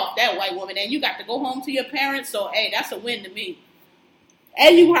shit off that white woman. And you got to go home to your parents. So, hey, that's a win to me.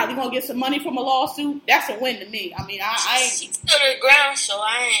 And you probably going to get some money from a lawsuit. That's a win to me. I mean, I ain't... She stood her ground, so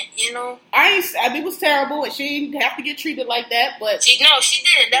I ain't, you know... I mean, it was terrible, and she didn't have to get treated like that, but... She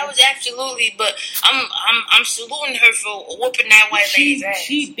didn't. That was absolutely... But I'm saluting her for whooping that white lady's ass.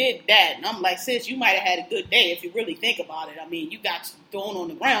 She did that, and I'm like, sis, you might have had a good day if you really think about it. I mean, you got thrown on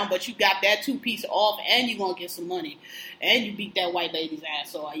the ground, but you got that two-piece off, and you going to get some money. And you beat that white lady's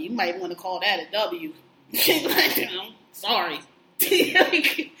ass, so you might want to call that a W. I'm sorry.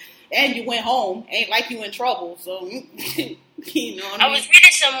 And you went home, ain't like you in trouble, so you know what I mean? I was reading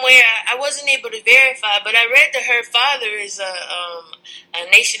somewhere, I wasn't able to verify, but I read that her father is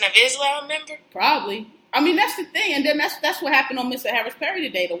a Nation of Islam member. Probably. I mean, that's the thing, and then that's what happened on Mr. Harris Perry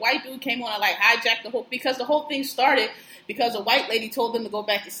today. The white dude came on and like hijacked the whole, because the whole thing started because a white lady told them to go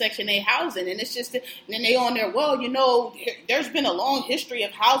back to Section 8 housing, and it's just, and then they on there, well, you know, there's been a long history of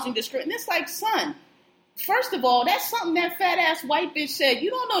housing discrimination. And it's like, son, first of all, that's something that fat-ass white bitch said.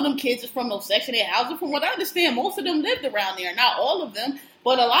 You don't know them kids is from no Section 8 housing. From what I understand, most of them lived around there. Not all of them,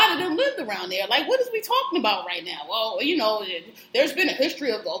 but a lot of them lived around there. Like, what is we talking about right now? Well, you know, there's been a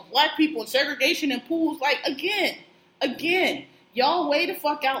history of black people and segregation and pools. Like, again, y'all way the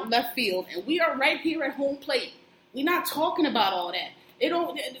fuck out in left field, and we are right here at home plate. We're not talking about all that.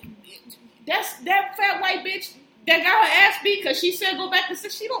 That's that fat white bitch that got her ass beat because she said go back to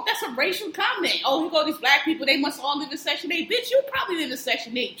Section 8. That's a racial comment. Oh, here go these black people. They must all live in Section 8. Bitch, you probably live in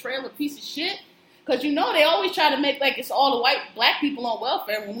Section 8. Trailer piece of shit. Because you know they always try to make like it's all the white black people on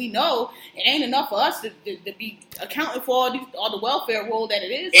welfare when we know it ain't enough for us to be accounting for all the welfare role that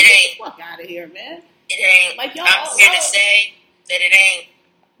it is. It ain't. Get the fuck out of here, man. It ain't. Like y'all, I'm here to say that it ain't.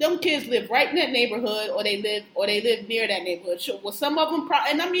 Them kids live right in that neighborhood, or they live near that neighborhood. Sure, well, some of them,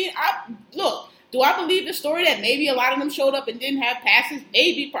 and I mean, look. Do I believe the story that maybe a lot of them showed up and didn't have passes?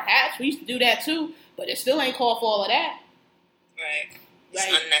 Maybe, perhaps. We used to do that too, but it still ain't called for all of that. Right. It's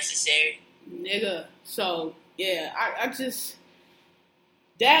like, unnecessary. Nigga. So, yeah, I just...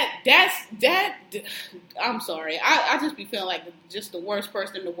 I'm sorry. I just be feeling like just the worst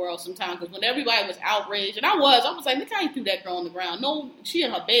person in the world sometimes. Because when everybody was outraged, and I was like, look how you threw that girl on the ground. No, she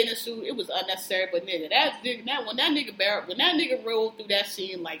in her bathing suit. It was unnecessary. But nigga, when that nigga rolled through that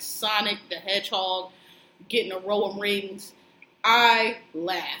scene like Sonic the Hedgehog getting a row of rings, I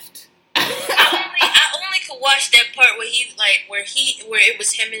laughed. I only could watch that part where it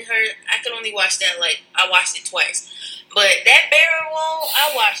was him and her. I could only watch that, like, I watched it twice. But that barrel wall,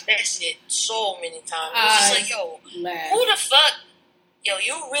 I watched that shit so many times. It was just like, yo, who the fuck? Yo,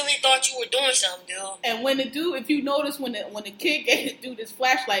 you really thought you were doing something, dude. And when the dude, if you notice, when the kid gave the dude his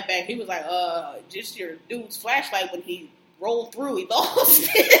flashlight back, he was like, just your dude's flashlight. When he rolled through, he lost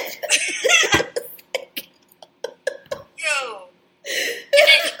it. Yo. And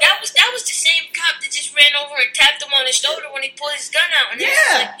then that was the same cop that just ran over and tapped him on his shoulder when he pulled his gun out. And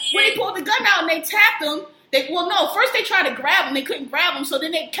when he pulled the gun out and they tapped him, first they tried to grab him, they couldn't grab him, so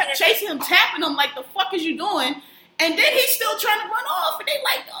then they kept chasing him, tapping him like, the fuck is you doing? And then he's still trying to run off, and they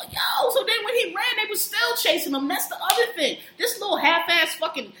like, oh, yo. So then when he ran, they was still chasing him. That's the other thing. This little half-ass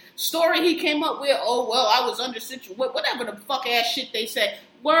fucking story he came up with, oh, well, I was under situation, whatever the fuck-ass shit they said.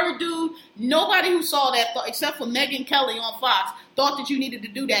 Word, dude, nobody who saw that, except for Megyn Kelly on Fox, thought that you needed to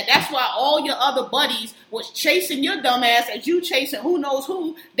do that. That's why all your other buddies was chasing your dumb ass as you chasing who knows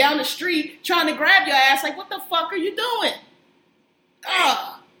who down the street trying to grab your ass. Like, what the fuck are you doing?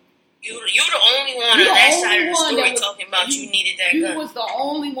 You the only one on that side of the story talking about you needed that gun. You was the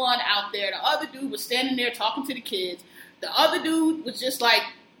only one out there. The other dude was standing there talking to the kids. The other dude was just like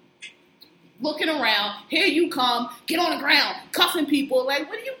looking around. Here you come. Get on the ground. Cuffing people. Like,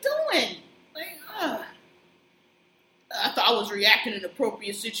 what are you doing? Like, I thought I was reacting in an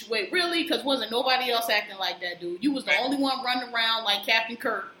appropriate situation. Really? Because wasn't nobody else acting like that, dude. You was the only one running around like Captain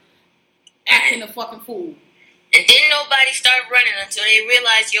Kirk acting a fucking fool. And didn't nobody start running until they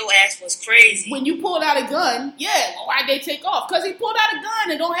realized your ass was crazy. When you pulled out a gun, why'd they take off? Because he pulled out a gun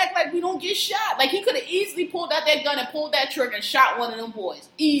and don't act like we don't get shot. Like, he could have easily pulled out that gun and pulled that trigger and shot one of them boys.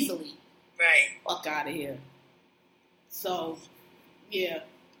 Easily. Right. Fuck out of here. So, yeah.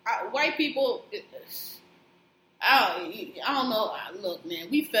 White people, I don't know. Look, man,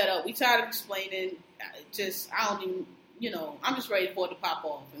 we fed up. We tired of explaining. I don't even, I'm just ready for it to pop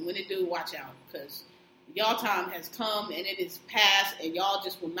off. And when it do, watch out. Because Y'all time has come and it is past, and y'all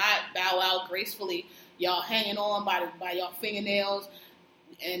just will not bow out gracefully. Y'all hanging on by y'all fingernails,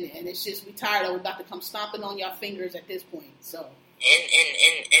 and it's just we tired of. We about to come stomping on y'all fingers at this point. So.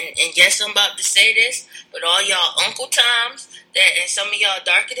 And yes, I'm about to say this, but all y'all Uncle Toms and some of y'all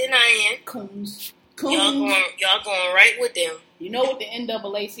darker than I am, coons. Y'all going right with them. You know what the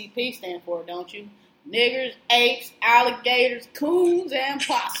NAACP stand for, don't you? Niggers, apes, alligators, coons, and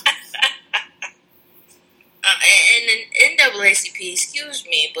possums. And the NAACP, excuse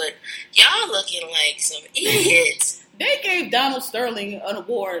me, but y'all looking like some idiots. They gave Donald Sterling an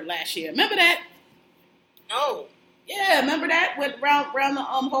award last year. Remember that? No. Yeah, remember that? Went round the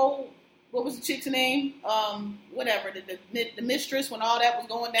whole. What was the chick's name? Whatever the mistress when all that was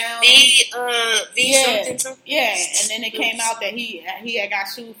going down. Something. Yeah, and then it came out that he had got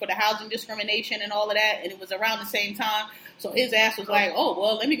sued for the housing discrimination and all of that, and it was around the same time. So his ass was like, "Oh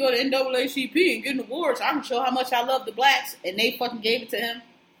well, let me go to NAACP and get an award so I can show how much I love the blacks," and they fucking gave it to him.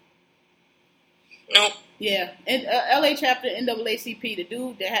 Nope. Yeah, and LA chapter NAACP, the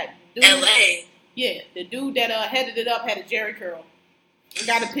dude that had LA. Yeah, the dude that headed it up had a Jerry curl. I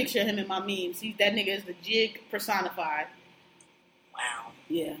got a picture of him in my memes. That nigga is the jig personified. Wow.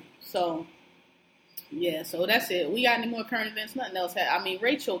 Yeah. So that's it. We got any more current events? Nothing else.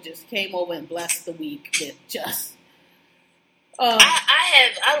 Rachel just came over and blessed the week with just.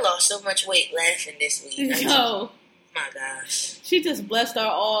 I lost so much weight laughing this week. So, my gosh. She just blessed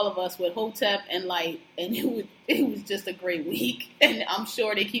all of us with Hotep and light, and it was just a great week, and I'm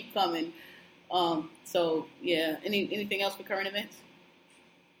sure they keep coming. So yeah. Anything else for current events?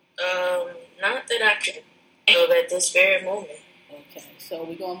 Not that I can think of at this very moment. Okay, so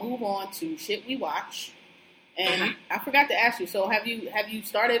we're gonna move on to shit we watch, and I forgot to ask you. So have you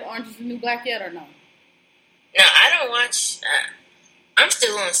started Orange Is the New Black yet, or no? No, I don't watch. I'm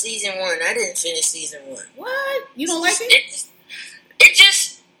still on season 1. I didn't finish season 1. What? You don't like it? It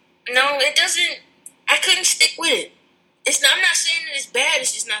just no. It doesn't. I couldn't stick with it. I'm not saying that it's bad.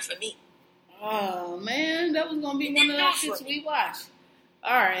 It's just not for me. Oh man, that was gonna be one of those shits we watched.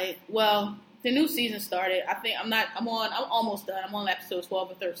 All right. Well, the new season started. I think I'm almost done. I'm on episode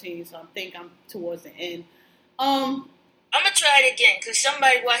 12 or 13, so I think I'm towards the end. I'm gonna try it again because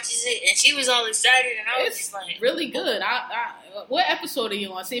somebody watches it and she was all excited, and I was just like, really good. What episode are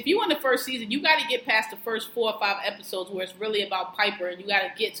you on? See, if you on the first season, you got to get past the first 4 or 5 episodos where it's really about Piper, and you got to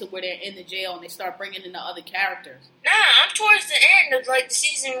get to where they're in the jail and they start bringing in the other characters. Nah, I'm towards the end of the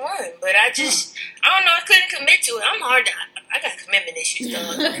season 1, but I don't know. I couldn't commit to it. I'm hard. I got commitment issues, though.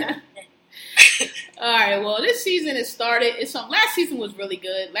 All right. Well, this season has started. Last season was really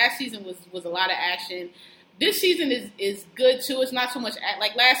good. Last season was a lot of action. This season is good too. It's not so much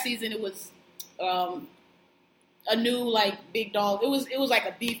like last season. It was a new big dog. It was like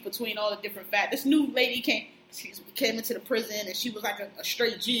a beef between all the different This new lady came into the prison, and she was like a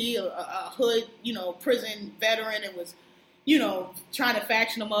straight G, a hood, prison veteran, and was trying to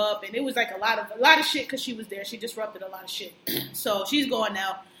faction them up. And it was like a lot of shit because she was there. She disrupted a lot of shit. So she's gone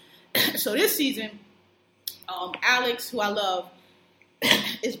now. So this season, Alex, who I love,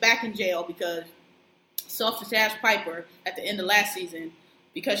 is back in jail because selfish-ass Piper, at the end of last season,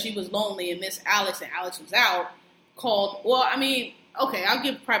 because she was lonely and missed Alex, and Alex was out, I'll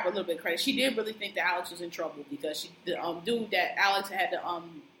give Piper a little bit of credit. She did really think that Alex was in trouble because the dude that Alex had to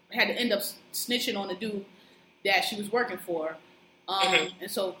end up snitching on the dude that she was working for. And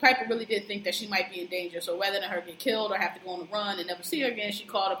so Piper really did think that she might be in danger. So rather than her get killed or have to go on the run and never see her again, she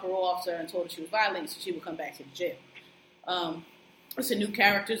called a parole officer and told her she was violating, so she would come back to the jail. There's some new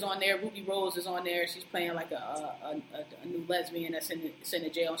characters on there. Ruby Rose is on there. She's playing like a new lesbian that's in the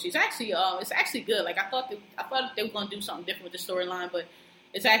jail. And she's actually it's actually good. I thought they were gonna do something different with the storyline, but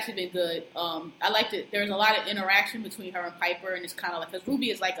it's actually been good. I liked it. There's a lot of interaction between her and Piper, and it's kind of because Ruby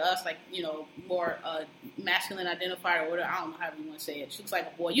is like us, more masculine identifier or whatever. I don't know how you want to say it. She looks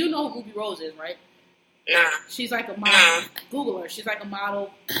like a boy. You know who Ruby Rose is, right? Nah. She's like a model. Google her. She's like a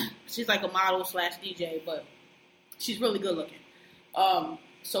model. She's like a model / DJ, but she's really good looking.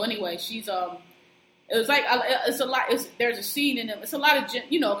 So anyway, she's it was like it's a lot. There's a scene in it. It's a lot of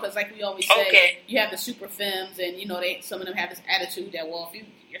because like we always say, you have the super femmes, and some of them have this attitude that if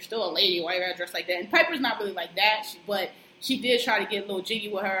you're still a lady, why you gotta dress like that? And Piper's not really like that, but she did try to get a little jiggy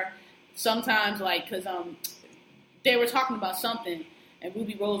with her sometimes, because they were talking about something, and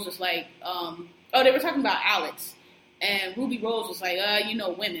Ruby Rose was like, they were talking about Alex, and Ruby Rose was like,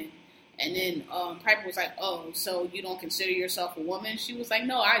 women. And then Piper was like, oh, so you don't consider yourself a woman? She was like,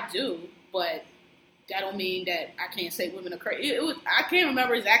 no, I do, but that don't mean that I can't say women are crazy. It was, I can't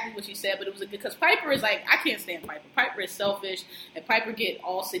remember exactly what she said, but it was a good, because Piper is like, I can't stand Piper. Piper is selfish, and Piper get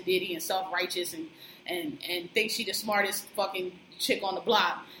all sedity and self-righteous and thinks she the smartest fucking chick on the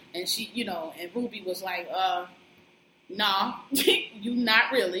block. And she, and Ruby was like, nah, you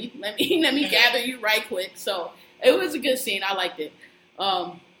not really. Let me gather you right quick. So it was a good scene. I liked it.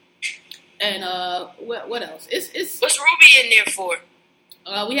 And what else? It's what's Ruby in there for?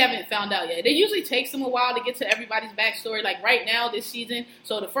 We haven't found out yet. It usually takes them a while to get to everybody's backstory. Like right now, this season,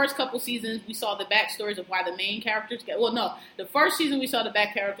 so the first couple seasons, we saw the backstories of why the main characters got. Well, no, the first season we saw the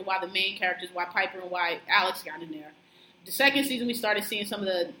back character, why the main characters, why Piper and why Alex got in there. The second season, we started seeing some of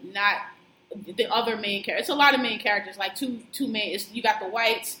the other main characters. It's a lot of main characters, like two main. You got the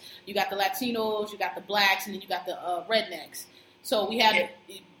whites, you got the Latinos, you got the blacks, and then you got the rednecks. So we had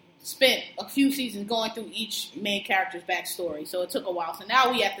spent a few seasons going through each main character's backstory. So it took a while. So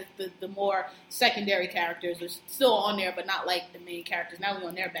now we have the more secondary characters are still on there, but not like the main characters. Now we're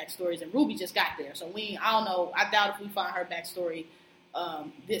on their backstories, and Ruby just got there. So I don't know. I doubt if we find her backstory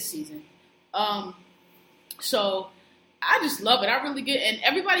this season. So I just love it. I really get, and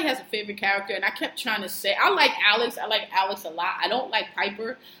everybody has a favorite character, and I kept trying to say, I like Alex. I like Alex a lot. I don't like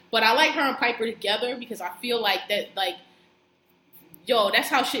Piper, but I like her and Piper together because I feel like that, like, yo, that's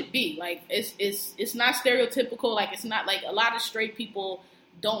how shit be. Like, it's not stereotypical. Like, it's not like a lot of straight people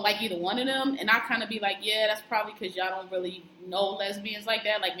don't like either one of them, and I kind of be like, yeah, that's probably because y'all don't really know lesbians like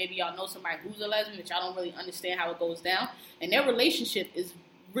that. Like, maybe y'all know somebody who's a lesbian, but y'all don't really understand how it goes down. And their relationship is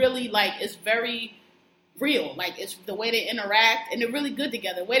really, like, it's very real. Like, it's the way they interact, and they're really good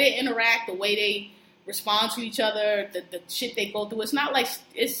together. The way they interact, the way they respond to each other, the shit they go through. It's not like,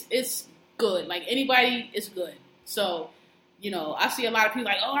 it's good. Like, anybody is good. So, I see a lot of people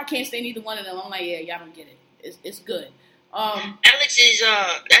like, oh, I can't stand either one of them. I'm like, yeah, y'all don't get it. It's good. Alex is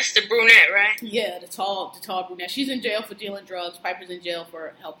that's the brunette, right? Yeah, the tall brunette. She's in jail for dealing drugs. Piper's in jail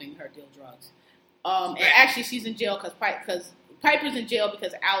for helping her deal drugs. And actually, she's in jail because Piper's in jail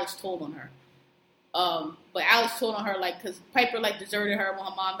because Alex told on her. But Alex told on her because Piper deserted her when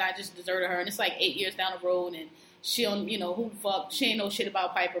her mom died. Just deserted her, and it's 8 years down the road, and she don't, who the fuck? She ain't know shit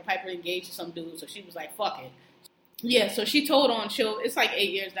about Piper. Piper engaged to some dude, so she was like, fuck it. Yeah, so she told on it's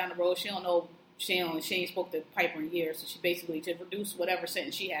 8 years down the road. She don't know. She ain't spoke to Piper in years, so she basically, to reduce whatever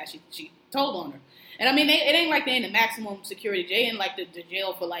sentence she had, she told on her. And I mean, it ain't like they in the maximum security. They in the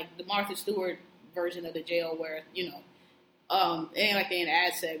jail for the Martha Stewart version of the jail where it ain't like they in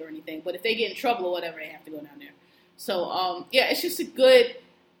AdSeg or anything. But if they get in trouble or whatever, they have to go down there. So yeah, it's just a good.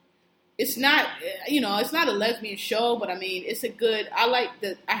 It's not, it's not a lesbian show, but I mean, it's a good. I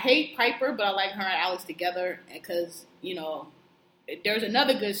hate Piper, but I like her and Alex together because there's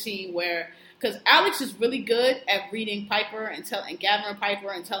another good scene because Alex is really good at reading Piper and gathering Piper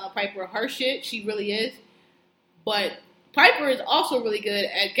and telling Piper her shit. She really is, but Piper is also really good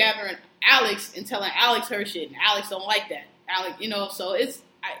at gathering Alex and telling Alex her shit, and Alex don't like that. Alex, so it's.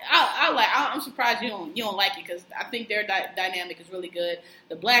 I'm surprised you don't like it because I think their dynamic is really good.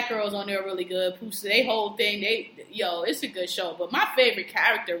 The black girls on there are really good. They whole thing, it's a good show. But my favorite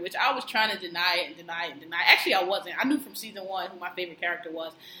character, which I was trying to deny it. Actually, I wasn't. I knew from season 1 who my favorite character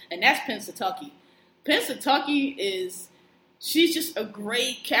was, and that's Pennsatucky. Pennsatucky she's just a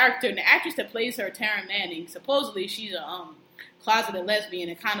great character, and the actress that plays her, Taryn Manning, supposedly she's a closeted lesbian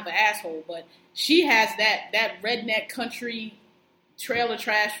and kind of an asshole, but she has that redneck country trailer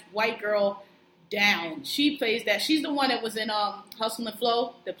trash white girl down. She plays that. She's the one that was in Hustle and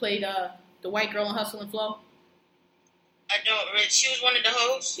Flow, that played the white girl in Hustle and Flow. I don't really. She was one of the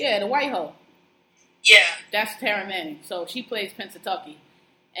hoes? Yeah, the white hoe. Yeah. That's Tara Manning. So she plays Pennsatucky.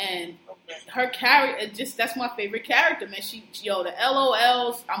 And her character, that's my favorite character, man. The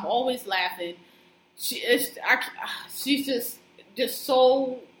LOLs, I'm always laughing. She's just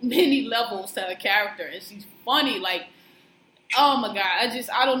so many levels to her character. And she's funny, oh my God,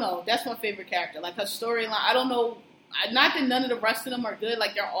 I don't know. That's my favorite character. Her storyline, I don't know. Not that none of the rest of them are good.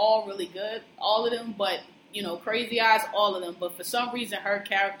 They're all really good, all of them. But, Crazy Eyes, all of them. But for some reason, her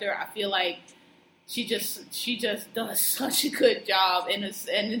character, I feel like she just does such a good job. And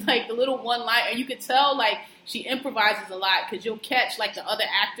the little one line, and you could tell, she improvises a lot because you'll catch, the other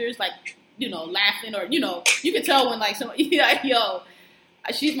actors, laughing or, you can tell when, yo,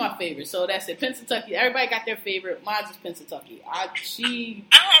 she's my favorite, so that's it. Pennsatucky. Everybody got their favorite. Mine's is Pennsatucky. I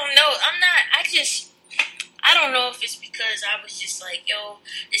don't know. I don't know if it's because I was just yo,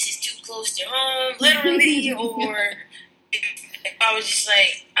 this is too close to home, literally, or if I was just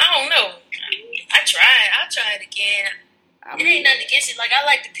I don't know. I'll try it again. It ain't nothing against it. I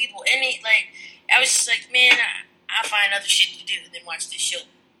like the people in it. I was just man, I find other shit to do than watch this show.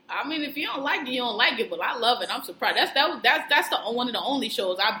 I mean, if you don't like it, you don't like it. But I love it. I'm surprised. That's the one of the only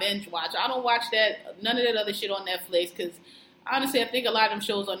shows I binge watch. I don't watch none of that other shit on Netflix because honestly, I think a lot of them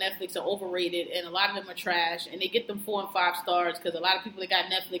shows on Netflix are overrated and a lot of them are trash. And they get them 4 and 5 stars because a lot of people that got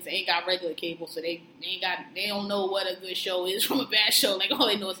Netflix ain't got regular cable, so they don't know what a good show is from a bad show. Like all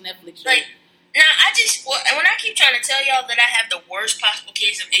they know is Netflix shows. Like, now when I keep trying to tell y'all that I have the worst possible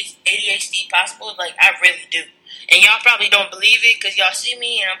case of ADHD possible, like I really do. And y'all probably don't believe it because y'all see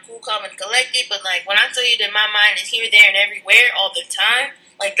me and I'm cool, calm, and collected. But like when I tell you that my mind is here, there, and everywhere all the time,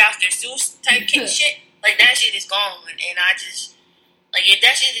 like Dr. Seuss type shit, like that shit is gone. And I just like if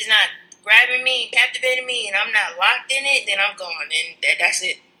that shit is not grabbing me, captivating me, and I'm not locked in it, then I'm gone. And that's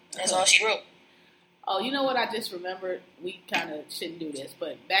it. That's all she wrote. Oh, you know what? I just remembered. We kind of shouldn't do this,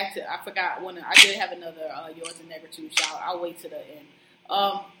 but back to I forgot when I did have another yours and never too. So I'll wait to the end.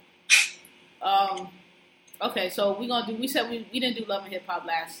 Okay, so we said we didn't do Love and Hip Hop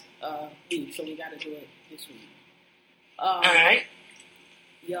last week, so we got to do it this week. All right.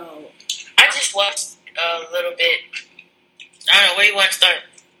 Yo, I just watched a little bit. I don't know, where you want to start?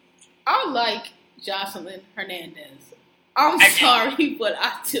 I like Jocelyn Hernandez. I'm sorry, but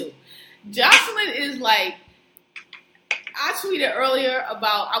I do. Jocelyn is like, I was tweeting earlier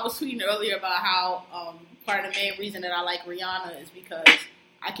about how part of the main reason that I like Rihanna is because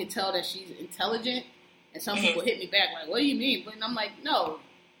I can tell that she's intelligent. And some people hit me back like, what do you mean? But I'm like, no,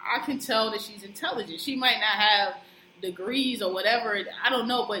 I can tell that she's intelligent. She might not have degrees or whatever. I don't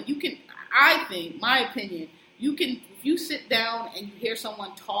know. But you can, I think, my opinion, you can, if you sit down and you hear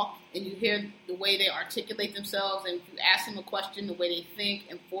someone talk and you hear the way they articulate themselves and if you ask them a question, the way they think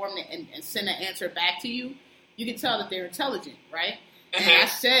and form it and send an answer back to you, you can tell that they're intelligent, right? And I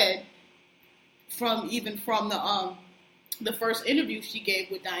said from the first interview she gave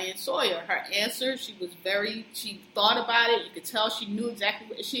with Diane Sawyer, her answer, she thought about it. You could tell she knew exactly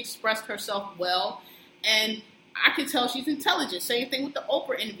what she expressed herself well. And I could tell she's intelligent. Same thing with the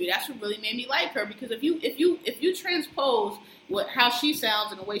Oprah interview. That's what really made me like her because if you transpose how she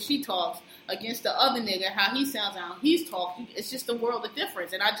sounds and the way she talks against the other nigga, how he sounds and how he's talking, it's just a world of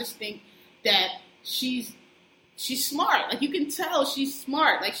difference. And I just think that she's smart. Like you can tell she's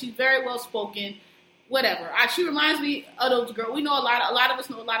smart. Like she's very well spoken. Whatever. She reminds me of those girls. We know a lot of us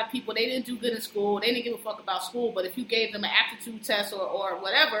know a lot of people. They didn't do good in school. They didn't give a fuck about school. But if you gave them an aptitude test or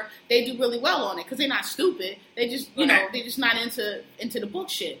whatever, they do really well on it because they're not stupid. They just they're just not into the book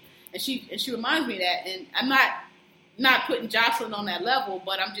shit. And she reminds me of that. And I'm not putting Jocelyn on that level,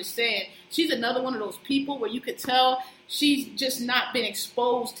 but I'm just saying she's another one of those people where you could tell she's just not been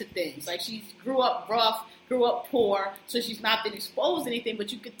exposed to things. Like she grew up rough. Grew up poor, so she's not been exposed to anything.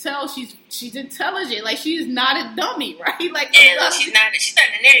 But you could tell she's intelligent. Like she's not a dummy, right? Like she's not an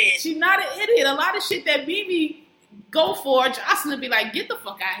idiot. She's not an idiot. A lot of shit that Mimi go for, Jocelyn be like, get the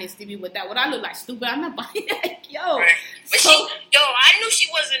fuck out of here, Stevie, with that. What I look like stupid? I'm not buying that. Yo, right. But I knew she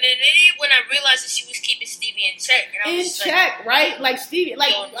wasn't an idiot when I realized that she was keeping Stevie in check. And I was check, right? Like Stevie,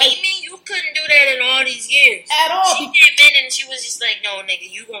 like Mimi, you couldn't do that in all these years at all. She came in and she was just like, no,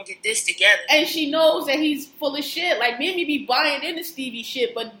 nigga, you gonna get this together. And she knows that he's full of shit. Like Mimi be buying into Stevie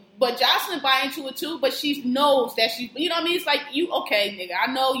shit, but Jocelyn buy into it too, but she knows that you know what I mean? It's like, okay, nigga,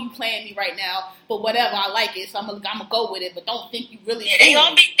 I know you playing me right now, but whatever, I like it, so I'm gonna go with it, but don't think you really they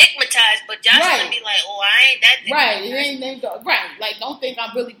all be stigmatized, but Jocelyn be like, oh, I ain't that right, like, don't think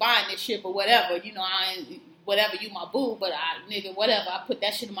I'm really buying this shit, but whatever, you know, whatever, you my boo, but nigga, whatever, I put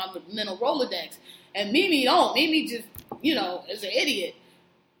that shit in my mental Rolodex, and Mimi just, you know, is an idiot.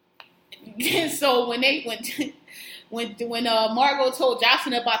 And so when Margot told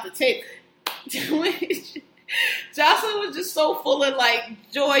Jocelyn about the tape, Jocelyn was just so full of like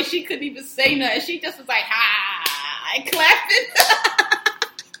joy she couldn't even say nothing. She just was like, ha, and clapping.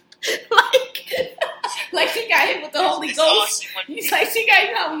 like she got hit with the Holy Ghost. He's like, she got,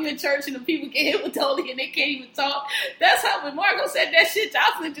 you know how when you're in church and the people get hit with the Holy and they can't even talk. That's how when Margot said that shit,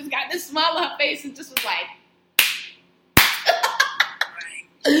 Jocelyn just got this smile on her face and just was like,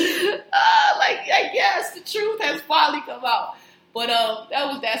 yes, the truth has finally come out. But that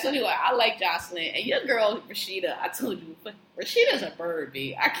was that. So anyway, I like Jocelyn. And your girl, Rashida, I told you, but Rashida's a bird,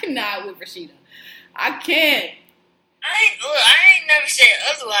 B. I cannot with Rashida. I can't. I ain't never said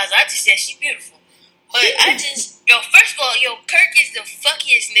otherwise. I just said she's beautiful. But I just, first of all, Kirk is the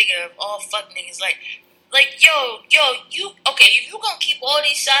fuckiest nigga of all fuck niggas. Like, you, okay, if you gonna keep all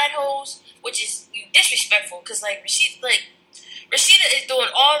these side hoes, which is disrespectful, because, like, Rashida is doing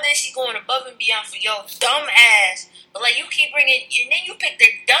all this. She's going above and beyond for your dumb ass. But, like, you keep bringing, and then you pick the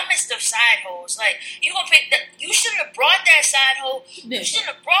dumbest of side hoes. Like, you shouldn't have brought that side hoe. You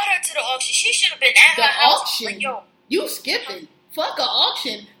shouldn't have brought her to the auction. She should have been at the her auction. house. Like, you skipping. Fuck an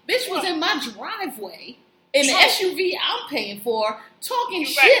auction. Bitch was in my driveway in the SUV I'm paying for, talking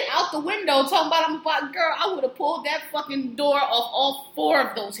shit right. out the window, talking about I'm about girl. I would have pulled that fucking door off all 4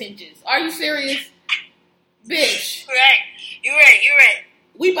 of those hinges. Are you serious, bitch? You're right.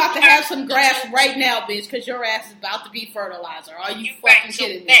 We about to have some grass right now, bitch, because your ass is about to be fertilizer. Are you fucking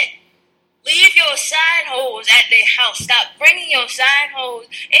kidding me? Leave your side hoes at their house. Stop bringing your side hoes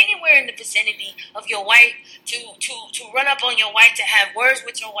anywhere in the vicinity of your wife to run up on your wife, to have words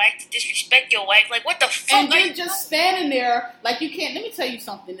with your wife, to disrespect your wife. Like, what the fuck? And you're just standing there like you can't. Let me tell you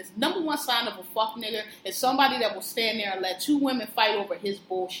something. This number one sign of a fuck nigga is somebody that will stand there and let 2 women fight over his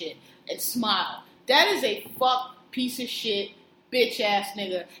bullshit and smile. That is a fuck piece of shit, bitch ass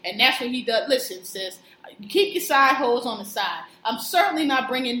nigga. And that's what he does. Listen, sis, keep your side hoes on the side. I'm certainly not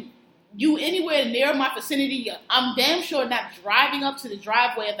bringing you anywhere near my vicinity. I'm damn sure not driving up to the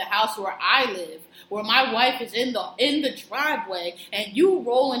driveway of the house where I live, where my wife is in the driveway, and you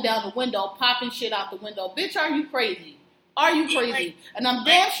rolling down the window, popping shit out the window. Bitch, are you crazy? Are you crazy? And I'm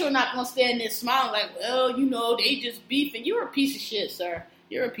damn sure not gonna stand there smiling like, well, you know, they just beefing. You're a piece of shit, sir.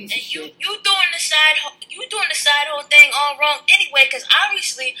 You're a piece of shit. You doing the side hoe thing all wrong anyway, because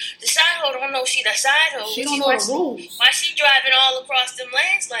obviously the side hoe don't know she the side hoe. She don't know the rules. Why she driving all across them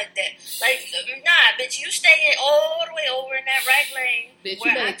lanes like that? Like, nah, bitch, you stay all the way over in that right lane. Bitch,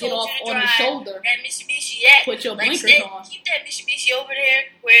 you better get off on the shoulder. That Mitsubishi at. Put your like, blinkers on. Keep that Mitsubishi over there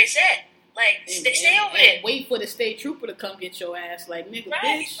where it's at. Like, stay over there. Wait for the state trooper to come get your ass. Like, nigga,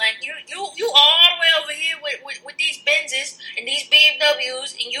 right. bitch. Like, you all the way over here with these Benzes and these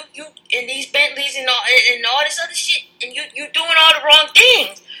BMWs and you and these Bentleys and all this other shit, and you doing all the wrong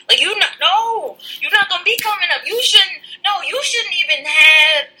things. Like, you're not gonna be coming up. You shouldn't even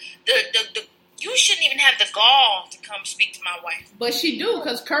have you shouldn't even have the gall to come speak to my wife. But she do,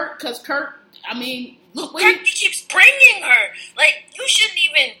 cause Kurt, I mean, look, Kurt keeps bringing her. Like, you shouldn't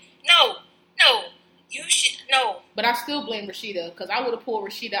even. No, you should no. But I still blame Rashida, because I would have pulled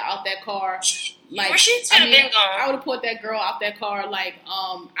Rashida out that car. Like, Rashida should have been gone. I would have pulled that girl out that car like,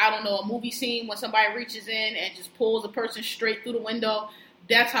 I don't know, a movie scene when somebody reaches in and just pulls a person straight through the window.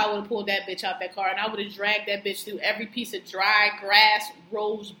 That's how I would have pulled that bitch out that car, and I would have dragged that bitch through every piece of dry grass,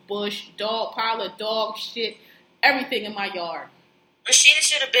 rose bush, pile of dog shit, everything in my yard. Rashida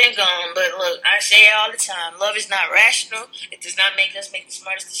should have been gone, but look, I say it all the time. Love is not rational. It does not make us make the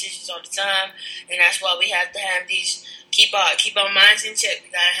smartest decisions all the time, and that's why we have to have these keep our minds in check. We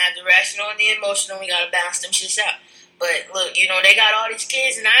gotta have the rational and the emotional. We gotta balance them shits out. But look, you know, they got all these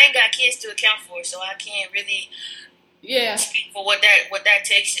kids, and I ain't got kids to account for, so I can't really speak for what that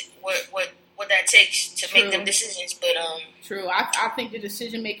takes to True. make them decisions. But True. I think the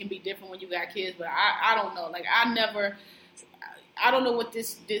decision making be different when you got kids, but I don't know. Like, I don't know what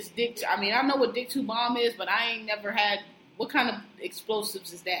this Dick. I mean, I know what Dick 2 bomb is, but I ain't never had. What kind of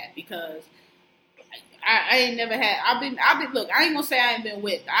explosives is that? Because I ain't never had. I've been. Look, I ain't gonna say I ain't been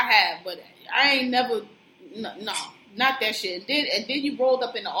whipped. I have, but I ain't never. No, not that shit. And then you rolled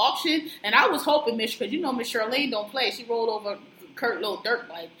up in the auction, and I was hoping, because you know Miss Charlene don't play. She rolled over Kurt's little dirt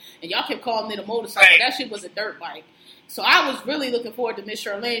bike, and y'all kept calling it a motorcycle. Right. That shit was a dirt bike. So I was really looking forward to Miss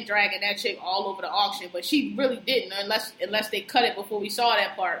Charlene dragging that chick all over the auction, but she really didn't, unless they cut it before we saw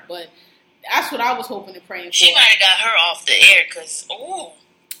that part. But that's what I was hoping and praying for. she might have got her off the air, because, ooh.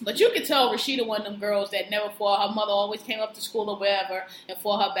 But you could tell Rashida one of them girls that never fought. Her mother always came up to school or wherever and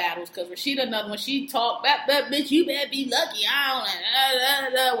fought her battles. Because Rashida, another one, she talked, that bitch, you better be lucky. I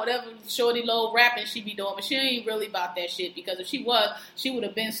don't know, whatever shorty low rapping she be doing. But she ain't really about that shit. Because if she was, she would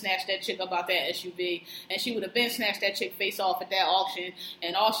have been snatched that chick about that SUV. And she would have been snatched that chick face off at that auction.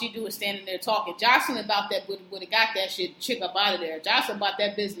 And all she do is standing there talking. Jocelyn about that would have got that shit chick up out of there. Jocelyn about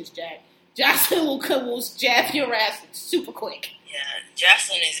that business, Jack. Jocelyn will jab your ass super quick. Yeah,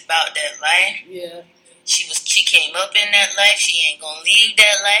 Jocelyn is about that life. Yeah. She came up in that life. She ain't gonna leave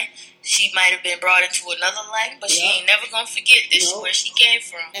that life. She might have been brought into another life, but she ain't never gonna forget this is where she came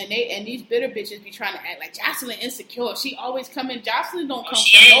from. And these bitter bitches be trying to act like Jocelyn insecure. She always come in. Jocelyn don't come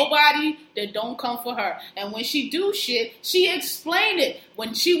for nobody that don't come for her. And when she do shit, she explained it.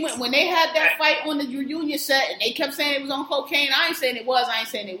 When they had that fight on the reunion set, and they kept saying it was on cocaine. I ain't saying it was. I ain't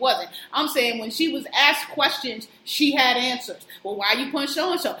saying it wasn't. I'm saying when she was asked questions, she had answers. Well, why you punch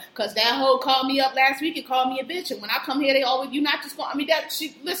so and so? Because that hoe called me up last week and called me a bitch. And when I come here, they always, you not just going. I mean,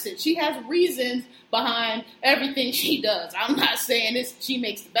 she has reasons behind everything she does. I'm not saying this. She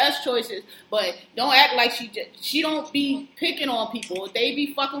makes the best choices, but don't act like she don't be picking on people. They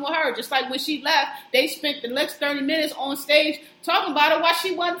be fucking with her. Just like when she left, they spent the next 30 minutes on stage talking about her while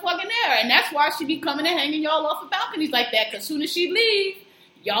she wasn't fucking there, and that's why she be coming and hanging y'all off of balconies like that. Because soon as she leave,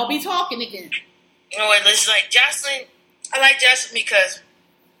 y'all be talking again. You know what? It's like Jocelyn. I like Jocelyn because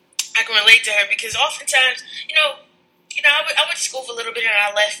I can relate to her because oftentimes, I went to school for a little bit and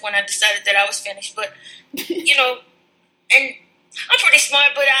I left when I decided that I was finished. But, and I'm pretty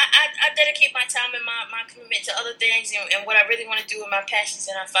smart, but I dedicate my time and my commitment to other things and what I really want to do with my passions,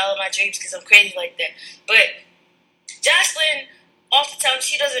 and I follow my dreams because I'm crazy like that. But Jocelyn, oftentimes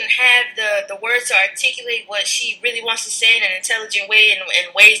she doesn't have the words to articulate what she really wants to say in an intelligent way, in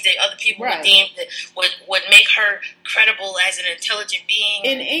ways that other people would deem that would make her credible as an intelligent being.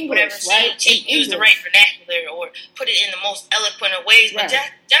 In English, right? She used the right vernacular or put it in the most eloquent of ways. But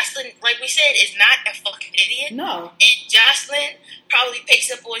Jocelyn, like we said, is not a fucking idiot. No. And Jocelyn probably picks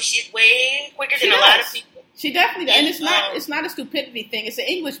up on shit way quicker than a lot of people. She definitely does. And it's not a stupidity thing. It's an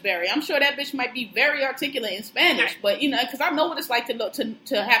English barrier. I'm sure that bitch might be very articulate in Spanish, but, because I know what it's like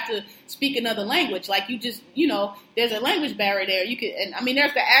to have to speak another language. Like, you just, there's a language barrier there.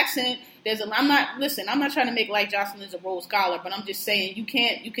 There's the accent. I'm not trying to make like Jocelyn is a Rhodes Scholar, but I'm just saying you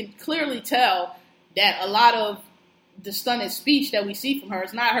can clearly tell that a lot of the stunted speech that we see from her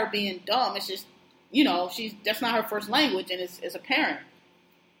is not her being dumb. It's just, that's not her first language, and it's apparent.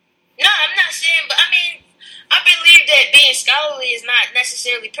 No, I'm not saying, but I believe that being scholarly is not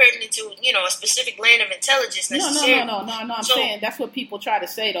necessarily pertinent to, a specific lane of intelligence necessarily. No. I'm saying that's what people try to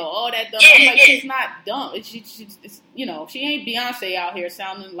say, though. Oh, that dumb. I'm like, she's not dumb. She ain't Beyonce out here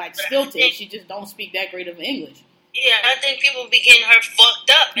sounding like stilted. She just don't speak that great of English. Yeah, I think people be getting her fucked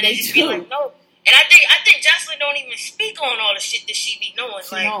up, and they just be like, no. And I think Jocelyn don't even speak on all the shit that she be knowing.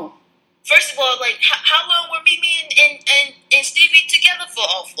 First of all, like, how long were Mimi and Stevie together for?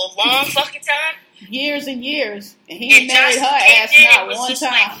 A long fucking time? Years and years. And he ain't married her ass not one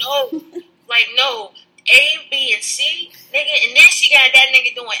time. No. A, B, and C, nigga. And then she got that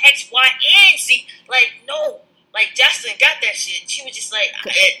nigga doing X, Y, and Z. Like, no. Like, Jocelyn got that shit. She was just like,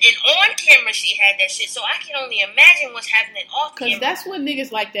 and on camera she had that shit. So I can only imagine what's happening off camera. Because that's what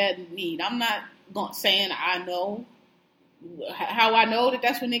niggas like that need. I'm not saying I know how I know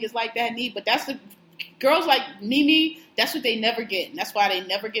that's what niggas like that need, but that's the girls like Mimi, that's what they never get. And that's why they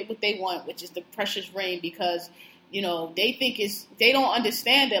never get what they want, which is the precious ring, because, they think they don't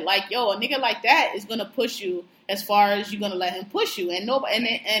understand that, like, yo, a nigga like that is going to push you as far as you're going to let him push you. And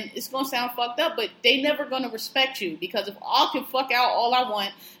and it's going to sound fucked up, but they never going to respect you, because if I can fuck out all I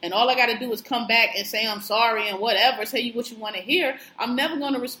want and all I got to do is come back and say I'm sorry and whatever, tell you what you want to hear, I'm never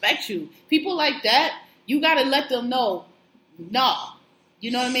going to respect you. People like that, you got to let them know, nah. You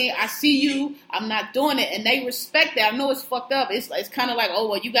know what I mean? I see you. I'm not doing it, and they respect that. I know it's fucked up. It's kind of like, oh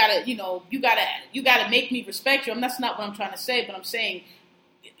well, you gotta make me respect you. That's not what I'm trying to say, but I'm saying,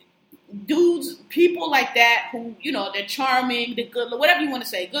 dudes, people like that who they're charming, they're good, whatever you want to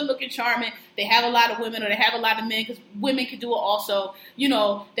say, good looking, charming. They have a lot of women, or they have a lot of men, because women can do it also.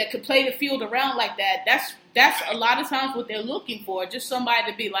 That could play the field around like that. That's a lot of times what they're looking for. Just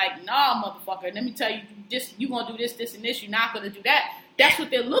somebody to be like, nah, motherfucker. Let me tell you, you gonna do this, this, and this. You're not gonna do that. That's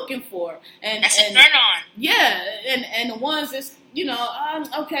what they're looking for. And that's a turn on. Yeah, and the ones that's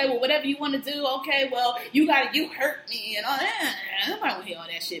okay, well, whatever you want to do. Okay, well, you hurt me, and all that. Nobody want to hear all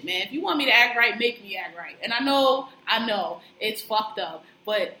that shit, man. If you want me to act right, make me act right. And I know it's fucked up,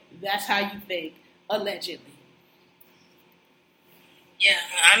 but that's how you think, allegedly. Yeah,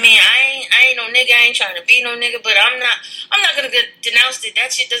 I ain't no nigga. I ain't trying to be no nigga, but I'm not gonna denounce that. That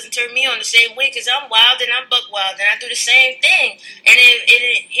shit doesn't turn me on the same way, because I'm wild and I'm buck wild and I do the same thing. And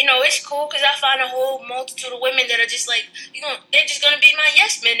it's cool, because I find a whole multitude of women that are just like, they're just gonna be my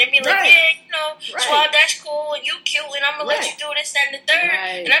yes men. They be like, Swab, that's cool, and you cute, and I'm gonna let you do this, that, and the third.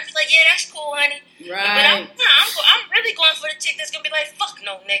 And I be like, yeah, that's cool, honey. Right. But I'm really going for the chick that's gonna be like, fuck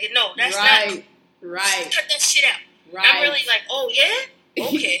no, nigga, no, that's not. Right. Cut that shit out. Right. I'm really like, oh yeah,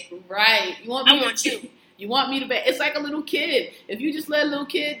 okay. Right. I want you. You want me to be? It's like a little kid. If you just let a little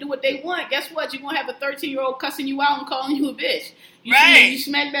kid do what they want, guess what? You're gonna have a 13-year-old cussing you out and calling you a bitch. You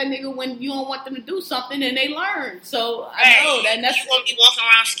smack that nigga when you don't want them to do something, and they learn. So I know that. And that's you won't be walking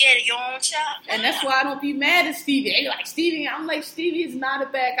around scared of your own child. And that's why I don't be mad at Stevie. They like Stevie. I'm like, Stevie is not a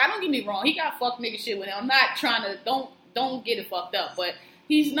bad guy. Don't get me wrong. He got fuck nigga shit with him. I'm not trying to. Don't get it fucked up. But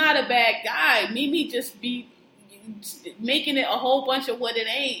he's not a bad guy. Mimi just be making it a whole bunch of what it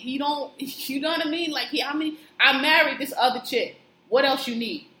ain't. He don't, you know what I mean? Like, I married this other chick. What else you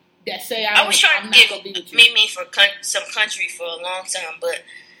need? That say I was trying to give Mimi for some country for a long time, but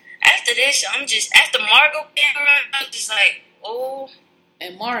after this, after Margot came around, I'm just like, oh.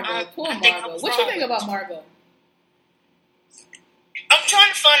 And Margot, poor Margot. What you think about Margot? I'm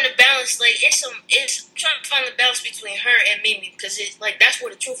trying to find the balance. Like, I'm trying to find the balance between her and Mimi, because it's like that's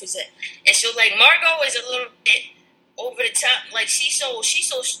where the truth is at. And so, like, Margot is a little bit over the top. Like, she's so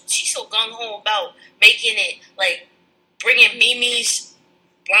gung ho about making it, like, bringing Mimi's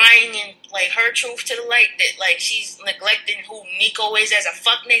lying and like her truth to the light, that like she's neglecting who Nico is as a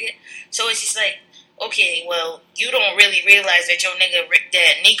fuck nigga. So it's just like, okay, well, you don't really realize that your nigga,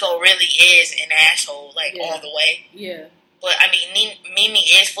 that Nico really is an asshole, like all the way. Yeah. But I mean, Mimi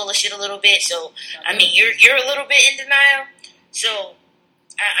is full of shit a little bit. So I mean, you're a little bit in denial. So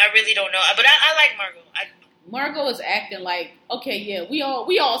I really don't know. But I like Margot. Margot is acting like, okay, yeah, we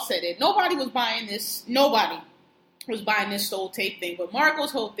all said it. Nobody was buying this. Nobody was buying this soul tape thing. But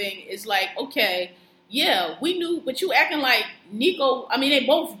Margot's whole thing is like, okay, yeah, we knew, but you acting like Nico. I mean, they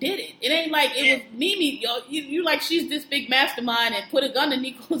both did it. It ain't like it was Mimi. You like she's this big mastermind and put a gun to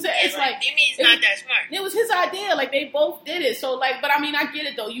Nico's head. It's like Mimi's not that smart. It was his idea. Like they both did it. So like, but I mean, I get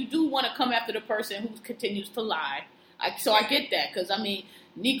it though. You do want to come after the person who continues to lie. So I get that because I mean,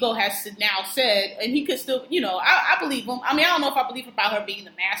 Nico has now said, and he could still, I believe him. I mean, I don't know if I believe about her being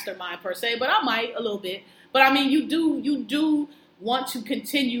the mastermind per se, but I might a little bit. But I mean, you do want to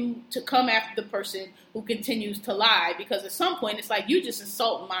continue to come after the person who continues to lie, because at some point it's like you just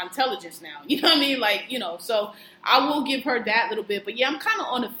insulting my intelligence now. You know what I mean? Like, so I will give her that little bit. But yeah, I'm kind of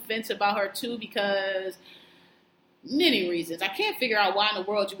on the fence about her too, because many reasons. I can't figure out why in the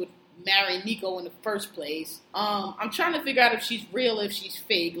world you would marry Nico in the first place. I'm trying to figure out if she's real, if she's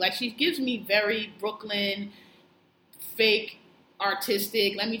fake. Like, she gives me very Brooklyn, fake,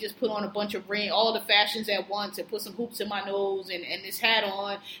 artistic. Let me just put on a bunch of all the fashions at once and put some hoops in my nose and this hat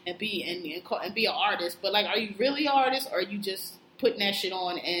on and be an artist. But like, are you really an artist, or are you just putting that shit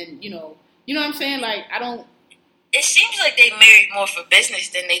on and you know what I'm saying? Like, I don't. It seems like they married more for business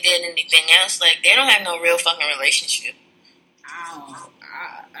than they did anything else. Like, they don't have no real fucking relationship. I don't know.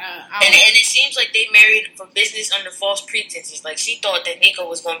 And it seems like they married for business under false pretenses. Like, she thought that Nico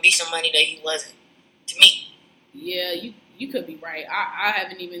was going to be somebody that he wasn't. To me. Yeah, you could be right. I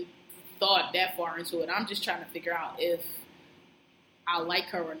haven't even thought that far into it. I'm just trying to figure out if I like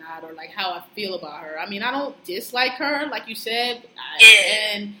her or not, or like how I feel about her. I mean, I don't dislike her, like you said.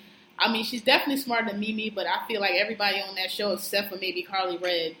 And I mean, she's definitely smarter than Mimi, but I feel like everybody on that show, except for maybe Carly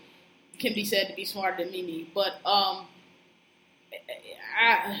Red, can be said to be smarter than Mimi. But I'm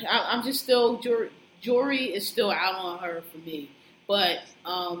just still, jury is still out on her for me. But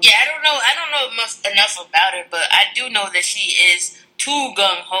I don't know enough about her, but I do know that she is too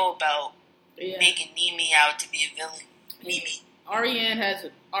gung ho about making Mimi out to be a villain. Mimi. Ariane,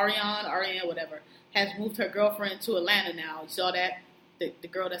 whatever, has moved her girlfriend to Atlanta now. You saw that? The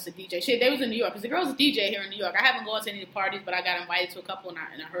girl that's a DJ. They was in New York, because the girl's a DJ here in New York. I haven't gone to any of the parties, but I got invited to a couple, and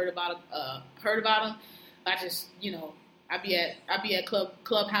I heard about them. I just, I be at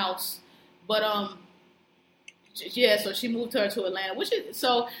Clubhouse, but so she moved her to Atlanta,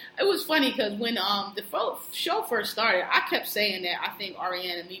 so it was funny because when the show first started, I kept saying that I think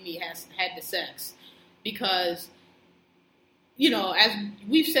Ariane and Mimi had the sex, because as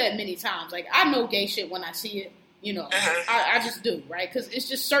we've said many times, like, I know gay shit when I see it, I just do, right? Because it's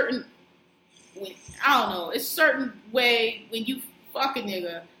just certain, I don't know, it's certain way when you fuck a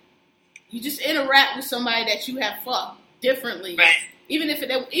nigga, you just interact with somebody that you have fucked differently, right? Even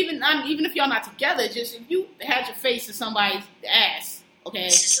if y'all not together, just if you had your face in somebody's ass, okay,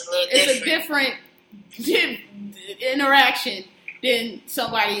 it's a different interaction than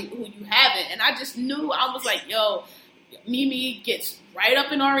somebody who you haven't. And I just knew, I was like, yo, Mimi gets right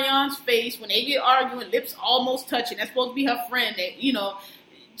up in Ariane's face when they get arguing, lips almost touching. That's supposed to be her friend. That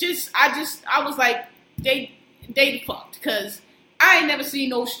I was like, they fucked, because I ain't never seen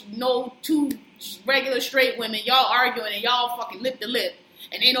no two regular straight women, y'all arguing and y'all fucking lip to lip,